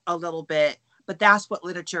bristle a little bit, but that's what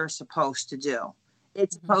literature is supposed to do.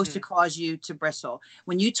 It's supposed to cause you to bristle.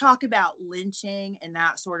 When you talk about lynching and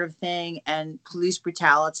that sort of thing and police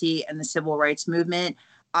brutality and the civil rights movement,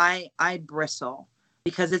 I bristle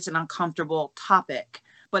because it's an uncomfortable topic,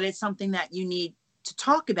 but it's something that you need to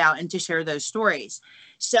talk about and to share those stories.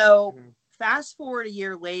 So fast forward a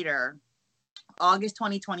year later, August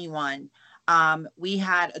 2021, we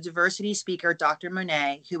had a diversity speaker, Dr.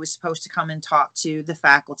 Monet, who was supposed to come and talk to the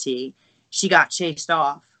faculty. She got chased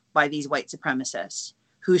off by these white supremacists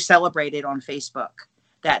who celebrated on Facebook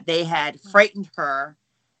that they had frightened her,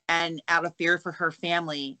 and out of fear for her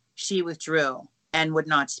family, she withdrew and would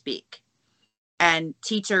not speak. And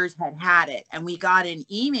teachers had it. And we got an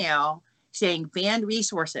email saying banned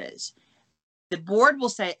resources. The board will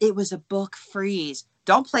say it was a book freeze.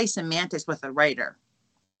 Don't play semantics with a writer.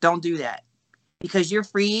 Don't do that because your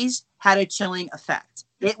freeze had a chilling effect.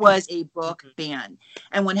 It was a book ban.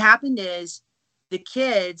 And what happened is the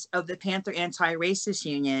kids of the Panther Anti-Racist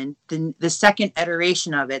Union, the second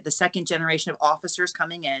iteration of it, the second generation of officers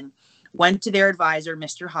coming in, went to their advisor,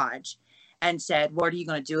 Mr. Hodge, and said, what are you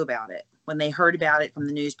going to do about it? When they heard about it from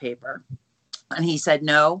the newspaper. And he said,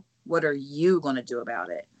 no, what are you going to do about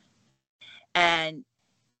it? And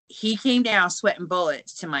he came down sweating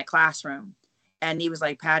bullets to my classroom. And he was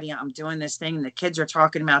like, Patty, I'm doing this thing. And the kids are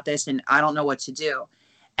talking about this and I don't know what to do.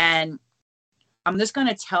 And I'm just going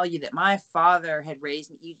to tell you that my father had raised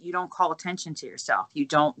me. You don't call attention to yourself. You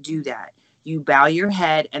don't do that. You bow your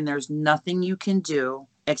head and there's nothing you can do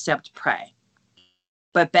except pray.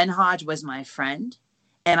 But Ben Hodge was my friend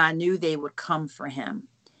and I knew they would come for him.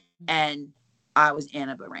 And I was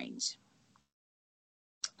Annabelle Raines.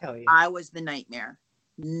 Hell yeah. I was the nightmare.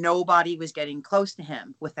 Nobody was getting close to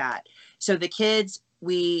him with that. So the kids,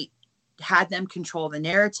 we had them control the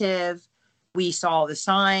narrative. We saw the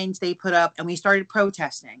signs they put up and we started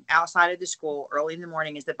protesting outside of the school early in the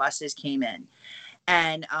morning as the buses came in.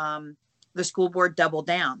 And the school board doubled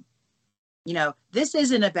down. You know, this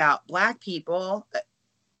isn't about Black people,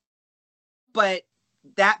 but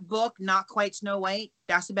that book, Not Quite Snow White,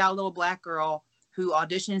 that's about a little Black girl who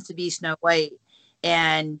auditions to be Snow White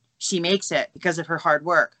and she makes it because of her hard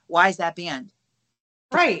work. Why is that banned?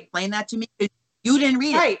 Right. Explain that to me. You didn't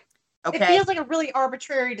read it. Okay. It feels like a really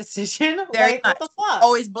arbitrary decision. Very Like, what the fuck?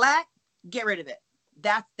 Oh, it's Black? Get rid of it.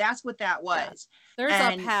 That's what that was. Yeah. There's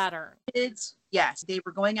And a pattern. Yes, they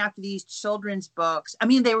were going after these children's books. I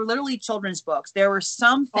mean, they were literally children's books. There were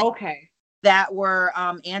some things that were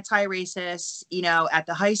anti-racist, you know, at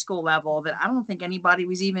the high school level that I don't think anybody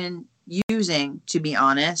was even using, to be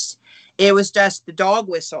honest. It was just the dog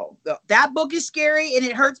whistle. That book is scary and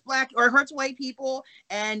it hurts Black or it hurts white people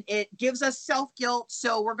and it gives us self-guilt.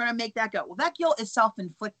 So we're going to make that go. Well, that guilt is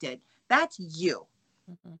self-inflicted. That's you.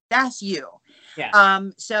 Mm-hmm. That's you. Yeah.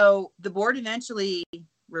 So the board eventually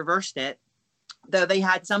reversed it, though they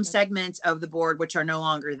had some segments of the board which are no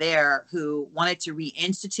longer there who wanted to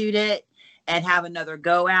reinstitute it and have another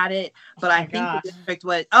go at it. But I think the district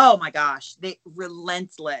was, oh my gosh, they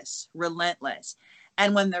relentless.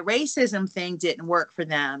 And when the racism thing didn't work for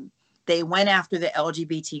them, they went after the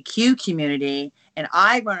LGBTQ community. And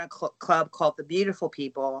I run a club called The Beautiful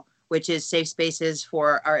People, which is safe spaces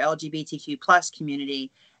for our LGBTQ plus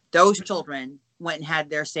community. Those children went and had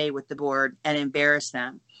their say with the board and embarrassed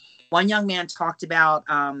them. One young man talked about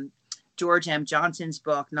George M. Johnson's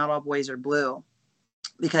book, Not All Boys Are Blue,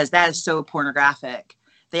 because that is so pornographic.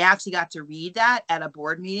 They actually got to read that at a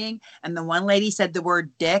board meeting. And the one lady said the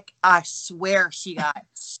word dick. I swear she got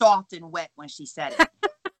soft and wet when she said it.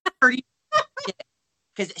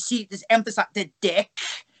 Because she just emphasized the dick.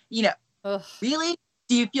 You know, ugh. Really?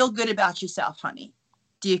 Do you feel good about yourself, honey?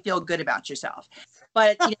 Do you feel good about yourself?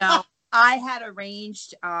 But, you know, I had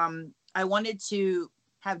arranged, I wanted to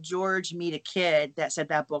have George meet a kid that said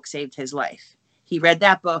that book saved his life. He read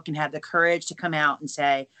that book and had the courage to come out and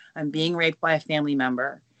say, I'm being raped by a family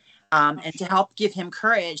member, and to help give him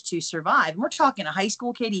courage to survive. And we're talking a high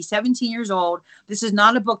school kid. He's 17 years old. This is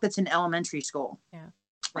not a book that's in elementary school. Yeah.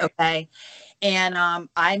 Right. Okay. And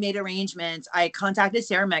I made arrangements. I contacted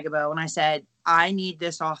Sarah Megabo and I said, I need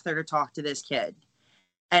this author to talk to this kid.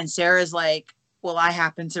 And Sarah's like, well, I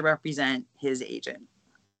happen to represent his agent.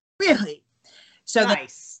 Really? So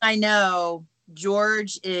nice. I know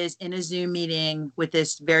George is in a Zoom meeting with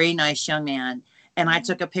this very nice young man. And I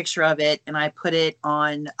took a picture of it and I put it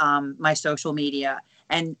on my social media.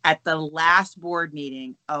 And at the last board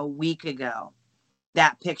meeting a week ago,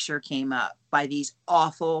 that picture came up by these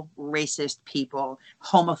awful racist people,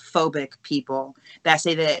 homophobic people that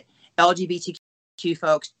say that LGBTQ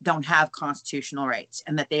folks don't have constitutional rights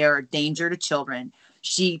and that they are a danger to children.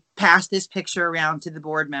 She passed this picture around to the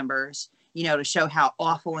board members, you know, to show how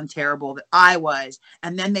awful and terrible that I was.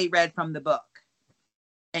 And then they read from the book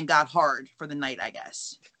and got hard for the night, I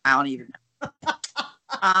guess. I don't even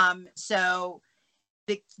know. So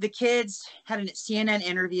the kids had a CNN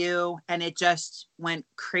interview and it just went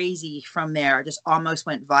crazy from there. It just almost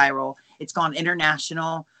went viral. It's gone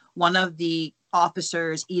international. One of the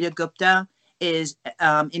officers, Ida Gupta, is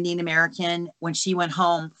Indian American. When she went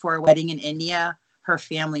home for a wedding in India, her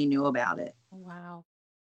family knew about it. Wow.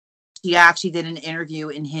 She actually did an interview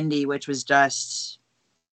in Hindi, which was just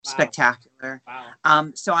spectacular.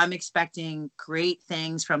 Wow. So I'm expecting great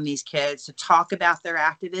things from these kids to talk about their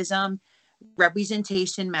activism.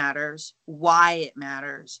 Representation matters, why it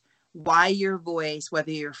matters, why your voice, whether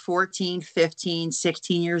you're 14, 15,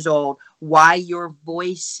 16 years old, why your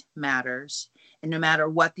voice matters. And no matter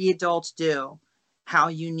what the adults do, how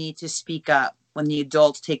you need to speak up when the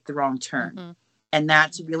adults take the wrong turn. Mm-hmm. And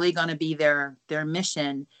that's really going to be their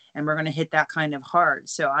mission. And we're going to hit that kind of hard.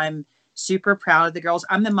 So I'm super proud of the girls.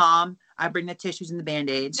 I'm the mom. I bring the tissues and the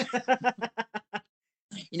Band-Aids.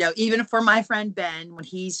 You know, even for my friend Ben, when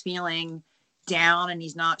he's feeling down and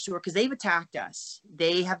he's not sure, because they've attacked us.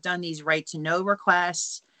 They have done these right to know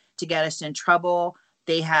requests to get us in trouble.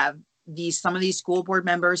 They have some of these school board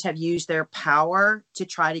members have used their power to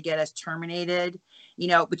try to get us terminated,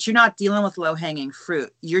 but you're not dealing with low-hanging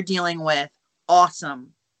fruit. You're dealing with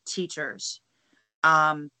awesome teachers.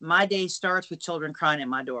 My day starts with children crying at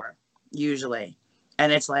my door, usually.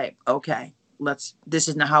 And it's like, okay, this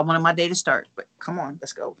is not how I wanted my day to start, but come on,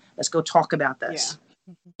 let's go talk about this.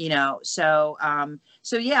 Yeah. So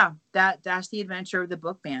yeah, that's the adventure of the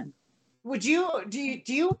book band. Would you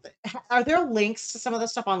are there links to some of the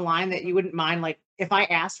stuff online that you wouldn't mind, like if I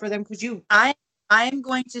asked for them, could you? I am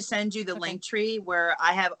going to send you the link tree where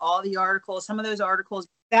I have all the articles. Some of those articles,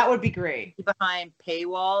 that would be great, behind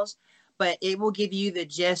paywalls, but it will give you the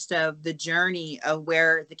gist of the journey of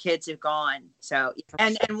where the kids have gone. So,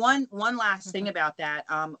 and one last thing about that,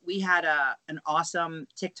 we had an awesome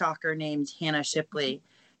TikToker named Hannah Shipley,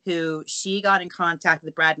 who she got in contact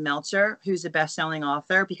with Brad Meltzer, who's a best-selling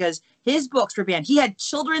author, because his books were banned. He had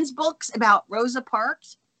children's books about Rosa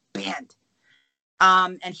Parks banned.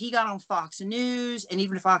 And he got on Fox News, and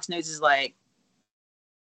even Fox News is like,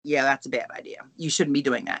 yeah, that's a bad idea. You shouldn't be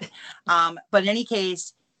doing that. But in any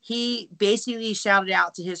case, he basically shouted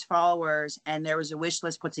out to his followers, and there was a wish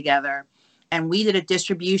list put together, and we did a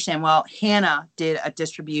distribution. Well, Hannah did a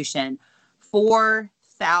distribution.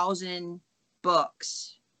 4,000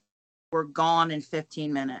 books were gone in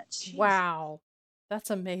 15 minutes. Wow. That's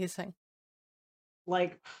amazing.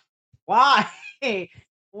 Like, why?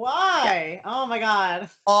 Why? Yeah. Oh my God.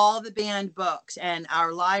 All the banned books, and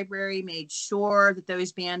our library made sure that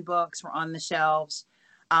those banned books were on the shelves.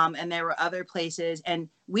 And there were other places, and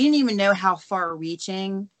we didn't even know how far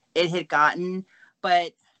reaching it had gotten.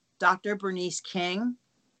 But Dr. Bernice King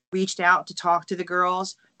reached out to talk to the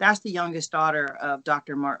girls. That's the youngest daughter of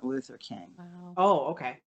Dr. Martin Luther King. Wow. Oh,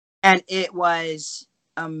 okay. And it was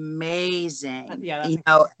amazing. Yeah.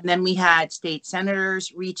 And then we had state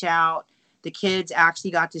senators reach out. The kids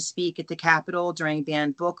actually got to speak at the Capitol during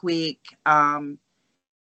Banned Book Week. I'm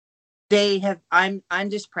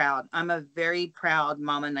just proud. I'm a very proud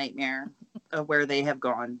Mama Nightmare of where they have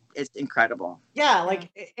gone. It's incredible. Yeah,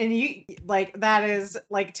 and you that is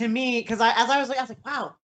to me, because I was like,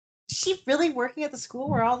 wow, is she really working at the school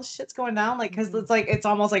where all the shit's going down? Because it's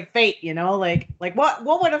almost like fate,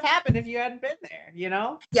 what would have happened if you hadn't been there,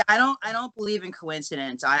 Yeah, I don't believe in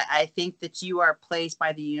coincidence. I think that you are placed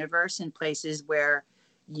by the universe in places where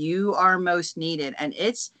you are most needed, and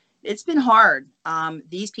it's been hard.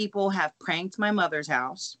 These people have pranked my mother's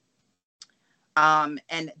house.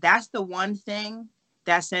 And that's the one thing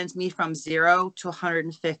that sends me from 0 to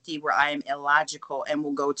 150 where I am illogical and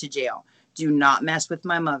will go to jail. Do not mess with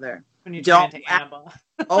my mother. When you don't.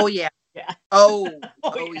 Oh yeah. Yeah. Oh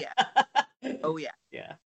yeah. Oh yeah.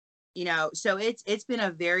 Yeah. So it's been a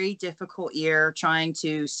very difficult year trying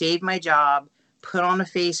to save my job, put on a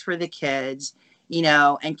face for the kids,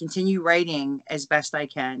 and continue writing as best I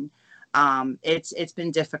can. It's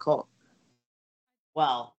been difficult.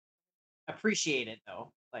 Well, appreciate it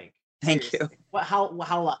though. Thank seriously. You. How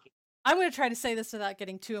lucky. I'm going to try to say this without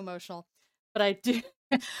getting too emotional, but I do.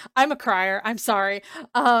 I'm a crier. I'm sorry.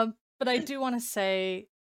 But I do want to say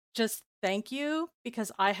just thank you,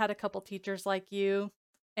 because I had a couple teachers like you,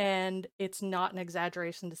 and it's not an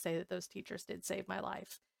exaggeration to say that those teachers did save my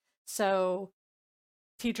life. So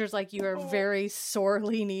teachers like you are very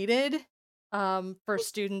sorely needed for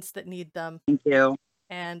students that need them. Thank you.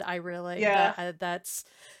 And I really,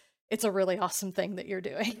 it's a really awesome thing that you're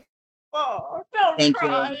doing. Oh, don't Thank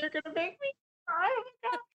cry. you. You're going to make me cry. Oh my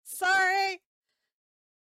God. Sorry.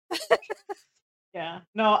 Yeah.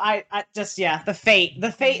 No, I just, the fate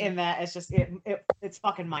in that is just, it's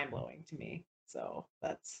fucking mind blowing to me. So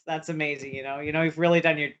that's amazing. You've really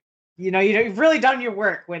done you've really done your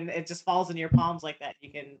work when it just falls in your palms like that.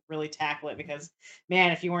 You can really tackle it, because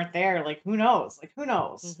man, if you weren't there, who knows? Who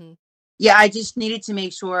knows? Mm-hmm. Yeah. I just needed to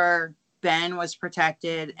make sure Ben was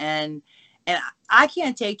protected, and I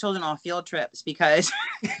can't take children on field trips, because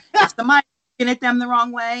if somebody's looking at them the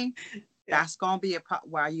wrong way, that's going to be a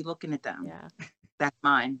problem. Why are you looking at them? Yeah. That's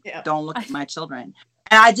mine. Yeah. Don't look at my children.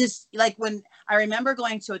 And I just, when I remember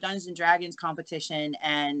going to a Dungeons and Dragons competition,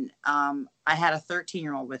 and I had a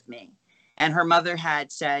 13-year-old with me, and her mother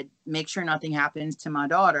had said, make sure nothing happens to my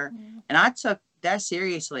daughter. Mm-hmm. And I took that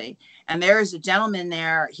seriously. And there was a gentleman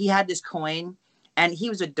there. He had this coin, and he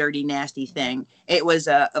was a dirty, nasty thing. It was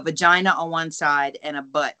a vagina on one side and a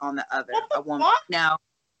butt on the other. A woman. Now,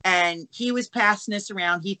 and he was passing this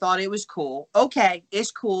around. He thought it was cool. Okay,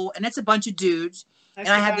 it's cool. And it's a bunch of dudes. And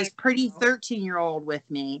I have this pretty 13-year-old with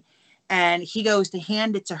me. And he goes to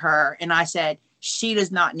hand it to her. And I said, she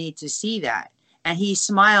does not need to see that. And he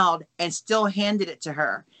smiled and still handed it to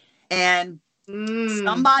her. And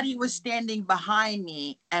Somebody was standing behind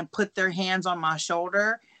me and put their hands on my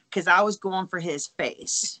shoulder because I was going for his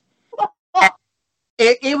face.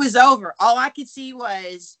 It was over. All I could see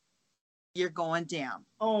was, you're going down.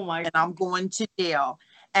 Oh my! And I'm going to jail.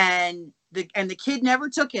 And the kid never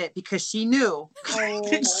took it because she knew.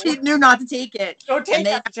 She knew not to take it. Don't take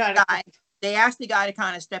that. They asked the guy to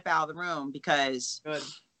kind of step out of the room because. Good.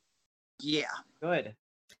 Yeah. Good.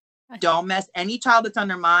 Don't mess any child that's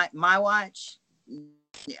under my watch.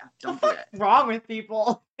 Yeah, don't do it. What's wrong with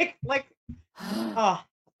people?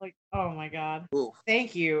 Oh my God. Oof.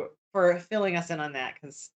 Thank you for filling us in on that,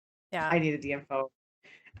 because I needed the info.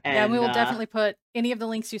 And we will definitely put any of the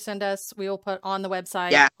links you send us, we will put on the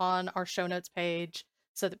website, on our show notes page,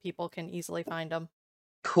 so that people can easily find them.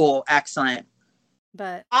 Cool. Excellent.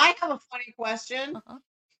 But I have a funny question.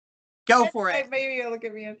 Go for it. Maybe it'll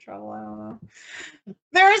get me in trouble. I don't know.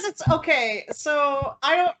 There is okay. So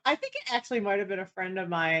I think it actually might have been a friend of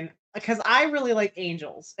mine, because I really like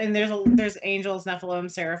angels, and there's angels, Nephilim,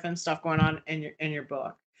 seraphim stuff going on in your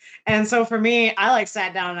book. And so for me, I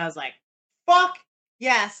sat down and I was like, fuck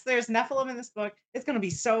yes, there's Nephilim in this book. It's gonna be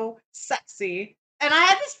so sexy. And I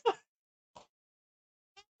had this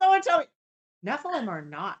someone tell me, Nephilim are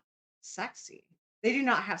not sexy. They do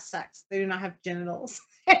not have sex. They do not have genitals.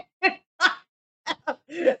 They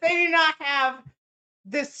do not have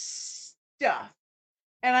this stuff.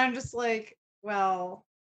 And I'm just like, well,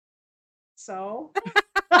 so?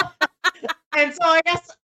 And so I guess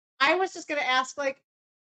I was just gonna ask,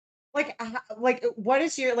 what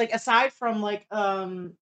is your, aside from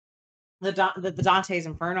the Dante's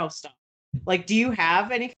Inferno stuff, do you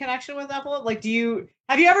have any connection with Nephilim?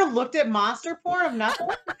 Have you ever looked at monster porn of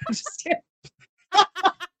Nephilim? Just kidding.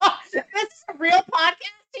 This is a real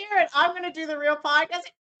podcast here, and I'm going to do the real podcast.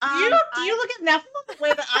 Do you look at Nephilim the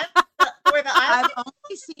way that I've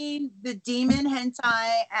only seen the demon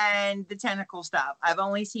hentai and the tentacle stuff. I've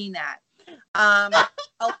only seen that. A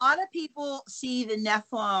lot of people see the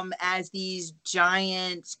Nephilim as these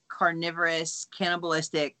giant, carnivorous,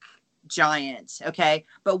 cannibalistic giants. Okay,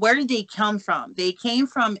 but where did they come from? They came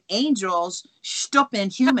from angels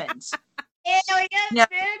stooping humans. Aliens, dude.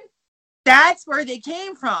 That's where they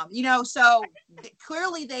came from, so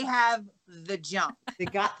clearly they have the jump. They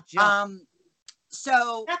got the jump.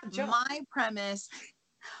 So my premise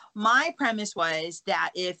was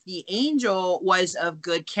that if the angel was of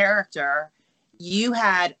good character, you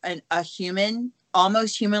had a human,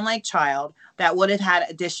 almost human-like child that would have had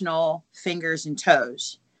additional fingers and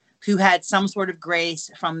toes, who had some sort of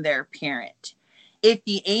grace from their parent. If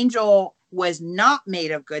the angel was not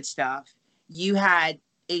made of good stuff, you had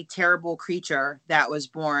a terrible creature that was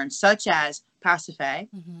born, such as Pasiphae,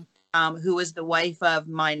 who was the wife of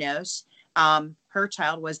Minos. Her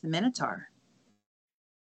child was the Minotaur.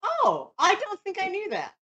 Oh, I don't think I knew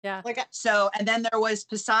that. Yeah. And then there was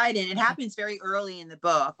Poseidon. It happens very early in the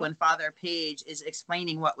book when Father Page is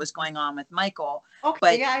explaining what was going on with Michael.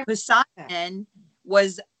 Okay, but Poseidon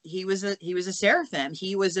was a seraphim.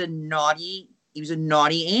 He was a naughty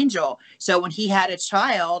angel. So when he had a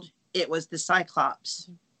child, it was the Cyclops.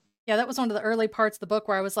 Yeah, that was one of the early parts of the book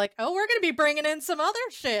where I was like, oh, we're going to be bringing in some other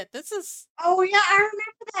shit. This is... Oh, yeah, I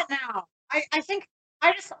remember that now. I think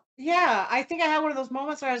I had one of those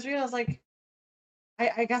moments where I was realizing,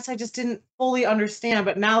 I guess I just didn't fully understand.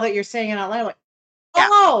 But now that you're saying it out loud,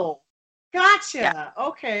 oh, gotcha. Yeah.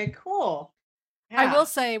 Okay, cool. Yeah. I will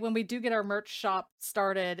say, when we do get our merch shop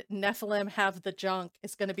started, Nephilim Have the Junk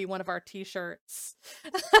is going to be one of our t-shirts.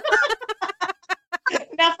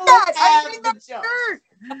 Nephilim Have the Junk.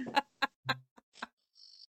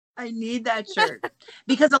 I need that shirt.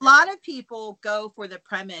 Because a lot of people go for the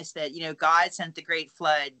premise that, God sent the great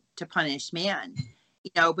flood to punish man.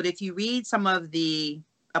 But if you read some of the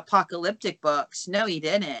apocalyptic books, no, he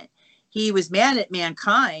didn't. He was mad at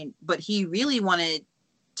mankind, but he really wanted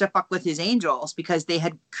to fuck with his angels because they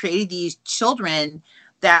had created these children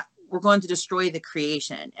that were going to destroy the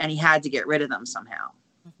creation, and he had to get rid of them somehow.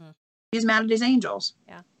 He was mad at his angels.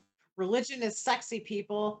 Yeah. Religion is sexy,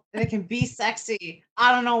 people, and it can be sexy.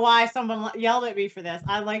 I don't know why someone yelled at me for this.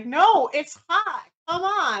 I'm like, no, it's hot. Come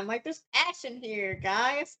on. There's passion here,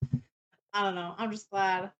 guys. I don't know. I'm just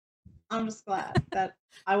glad that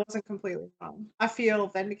I wasn't completely wrong. I feel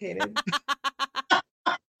vindicated.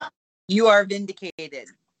 You are vindicated.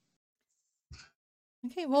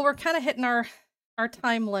 Okay, well, we're kind of hitting our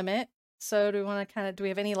time limit. So do we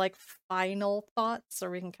have any final thoughts,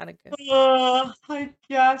 or we can kind of go? I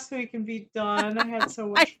guess we can be done. I had so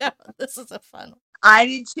much fun. This is a fun one. I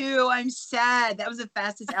did too. I'm sad. That was the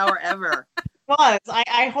fastest hour ever. It was.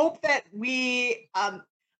 I hope that we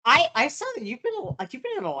I saw that you've been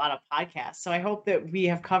in a lot of podcasts, so I hope that we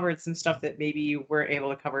have covered some stuff that maybe you weren't able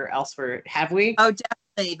to cover elsewhere. Have we? Oh,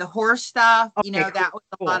 definitely. The horse stuff, Okay, cool, that was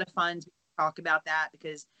a cool. lot of fun to talk about that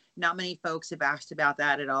because not many folks have asked about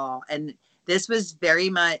that at all. And this was very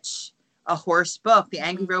much a horse book. The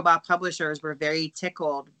Angry Robot publishers were very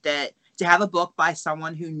tickled that to have a book by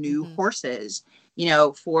someone who knew horses,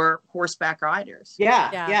 for horseback riders.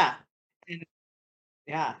 Yeah. And,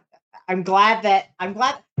 yeah. I'm glad that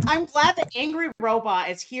Angry Robot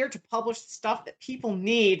is here to publish stuff that people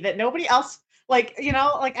need that nobody else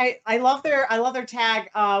I love their tag.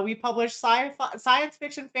 We publish science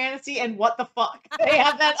fiction, fantasy, and what the fuck. They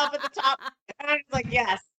have that up at the top. And I'm like,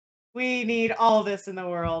 yes, we need all of this in the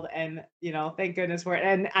world, and thank goodness for it.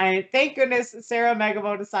 And I thank goodness Sarah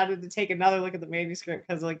Megamo decided to take another look at the manuscript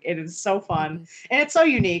because it is so fun and it's so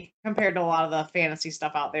unique compared to a lot of the fantasy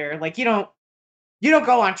stuff out there. Like you don't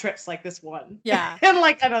go on trips like this one. Yeah. And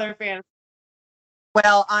like another fantasy.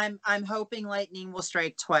 Well, I'm hoping lightning will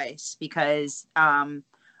strike twice because I'm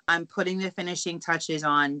putting the finishing touches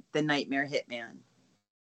on the Nightmare Hitman.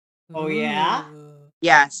 Oh yeah?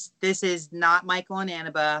 Yes, this is not Michael and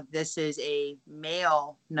Annabelle. This is a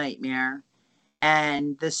male nightmare,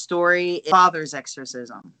 and the story is father's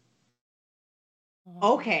exorcism.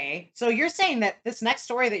 Okay, so you're saying that this next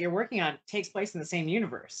story that you're working on takes place in the same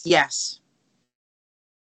universe? Yes.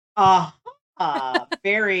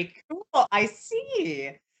 Very cool. I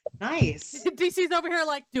see. Nice. DC's over here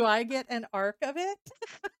like, do I get an arc of it?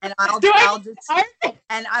 And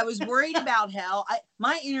and I was worried about hell.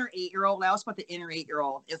 My inner 8-year-old, I also put the inner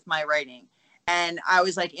 8-year-old with my writing. And I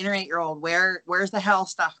was like, inner 8-year-old, where's the hell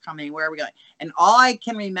stuff coming? Where are we going? And all I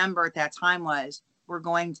can remember at that time was, we're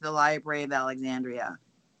going to the Library of Alexandria.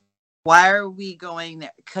 Why are we going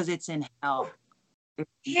there? Because it's in hell.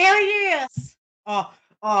 Hell yes. I've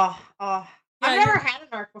never had an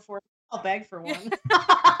arc before. I'll beg for one.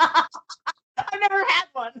 I've never had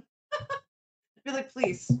one. Be like,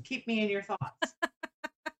 please keep me in your thoughts.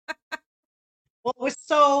 Well, it was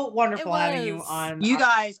so wonderful having you on. You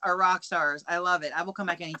guys are rock stars. I love it. I will come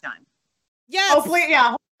back anytime. Yes. Hopefully, yeah.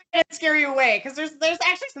 Hopefully I didn't scare you away because there's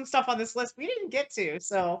actually some stuff on this list we didn't get to.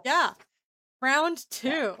 So yeah, round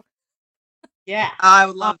 2. Yeah, I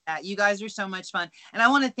would love that. You guys are so much fun, and I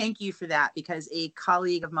want to thank you for that because a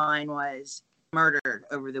colleague of mine was murdered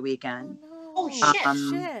over the weekend. Oh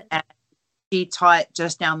shit! And she taught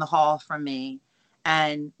just down the hall from me,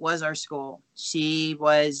 and was our school. She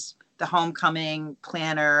was the homecoming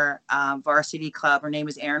planner, varsity club. Her name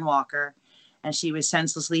was Erin Walker, and she was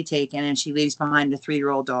senselessly taken, and she leaves behind a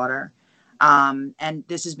 3-year-old daughter. And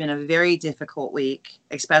this has been a very difficult week,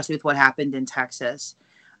 especially with what happened in Texas.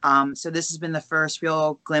 So this has been the first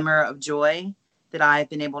real glimmer of joy that I've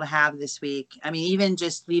been able to have this week. I mean, even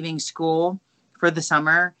just leaving school for the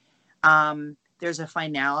summer, there's a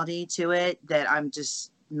finality to it that I'm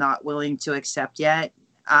just not willing to accept yet.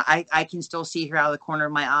 I can still see her out of the corner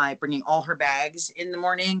of my eye, bringing all her bags in the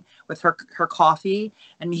morning with her coffee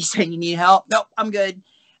and me saying, you need help? Nope, I'm good.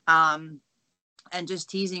 And just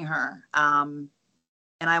teasing her. And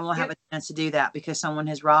I won't have a chance to do that because someone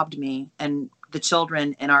has robbed me and the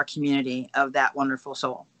children in our community of that wonderful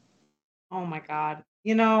soul. Oh my God.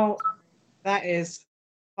 That is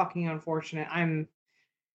fucking unfortunate. I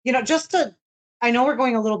know we're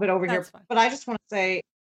going a little bit over here, but I just want to say,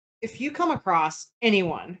 if you come across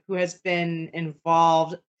anyone who has been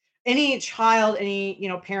involved, any child, any,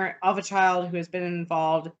 parent of a child who has been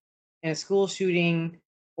involved in a school shooting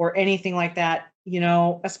or anything like that,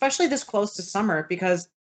 especially this close to summer, because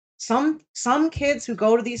some kids who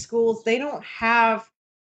go to these schools, they don't have,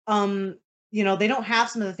 they don't have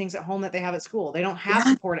some of the things at home that they have at school. They don't have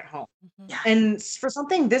support at home. Yeah. And for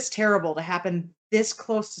something this terrible to happen this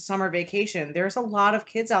close to summer vacation, there's a lot of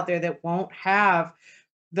kids out there that won't have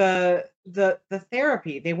the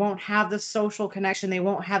therapy. They won't have the social connection. They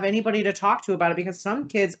won't have anybody to talk to about it because some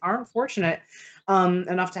kids aren't fortunate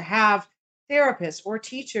enough to have therapists or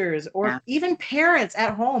teachers or even parents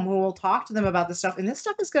at home who will talk to them about this stuff. And this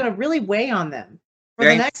stuff is going to really weigh on them for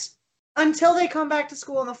the next, until they come back to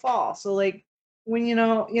school in the fall. So like when,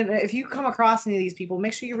 if you come across any of these people,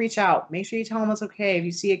 make sure you reach out, make sure you tell them it's okay. If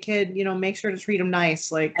you see a kid, make sure to treat them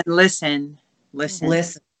nice. Like, and listen.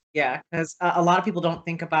 Yeah. Because a lot of people don't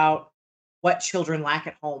think about what children lack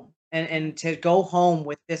at home and to go home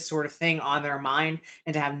with this sort of thing on their mind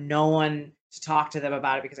and to have no one to talk to them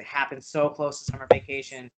about it because it happens so close to summer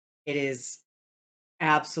vacation. It is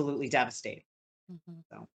absolutely devastating.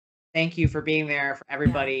 So thank you for being there for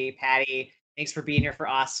everybody. Patty, thanks for being here for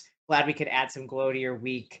us. Glad we could add some glow to your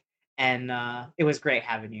week. And it was great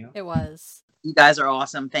having you. It was. You guys are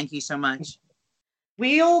awesome. Thank you so much.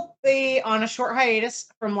 We'll be on a short hiatus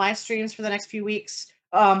from live streams for the next few weeks,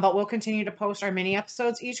 but we'll continue to post our mini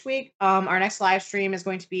episodes each week. Our next live stream is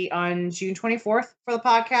going to be on June 24th for the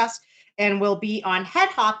podcast, and we'll be on head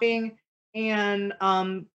hopping and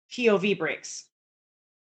POV breaks.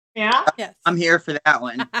 Yeah? Yes. I'm here for that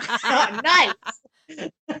one. Nice.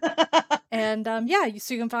 And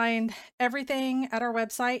so you can find everything at our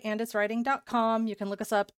website, anditswriting.com. You can look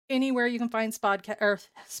us up anywhere you can find Spotify,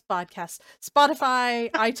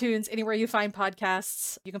 iTunes, anywhere you find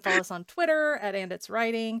podcasts. You can follow us on Twitter at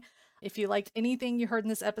anditswriting. If you liked anything you heard in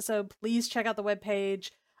this episode, please check out the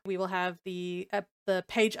webpage. We will have the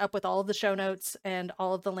page up with all of the show notes and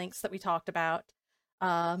all of the links that we talked about.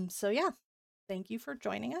 Thank you for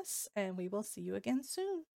joining us, and we will see you again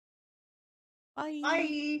soon. Bye.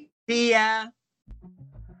 Bye. See ya.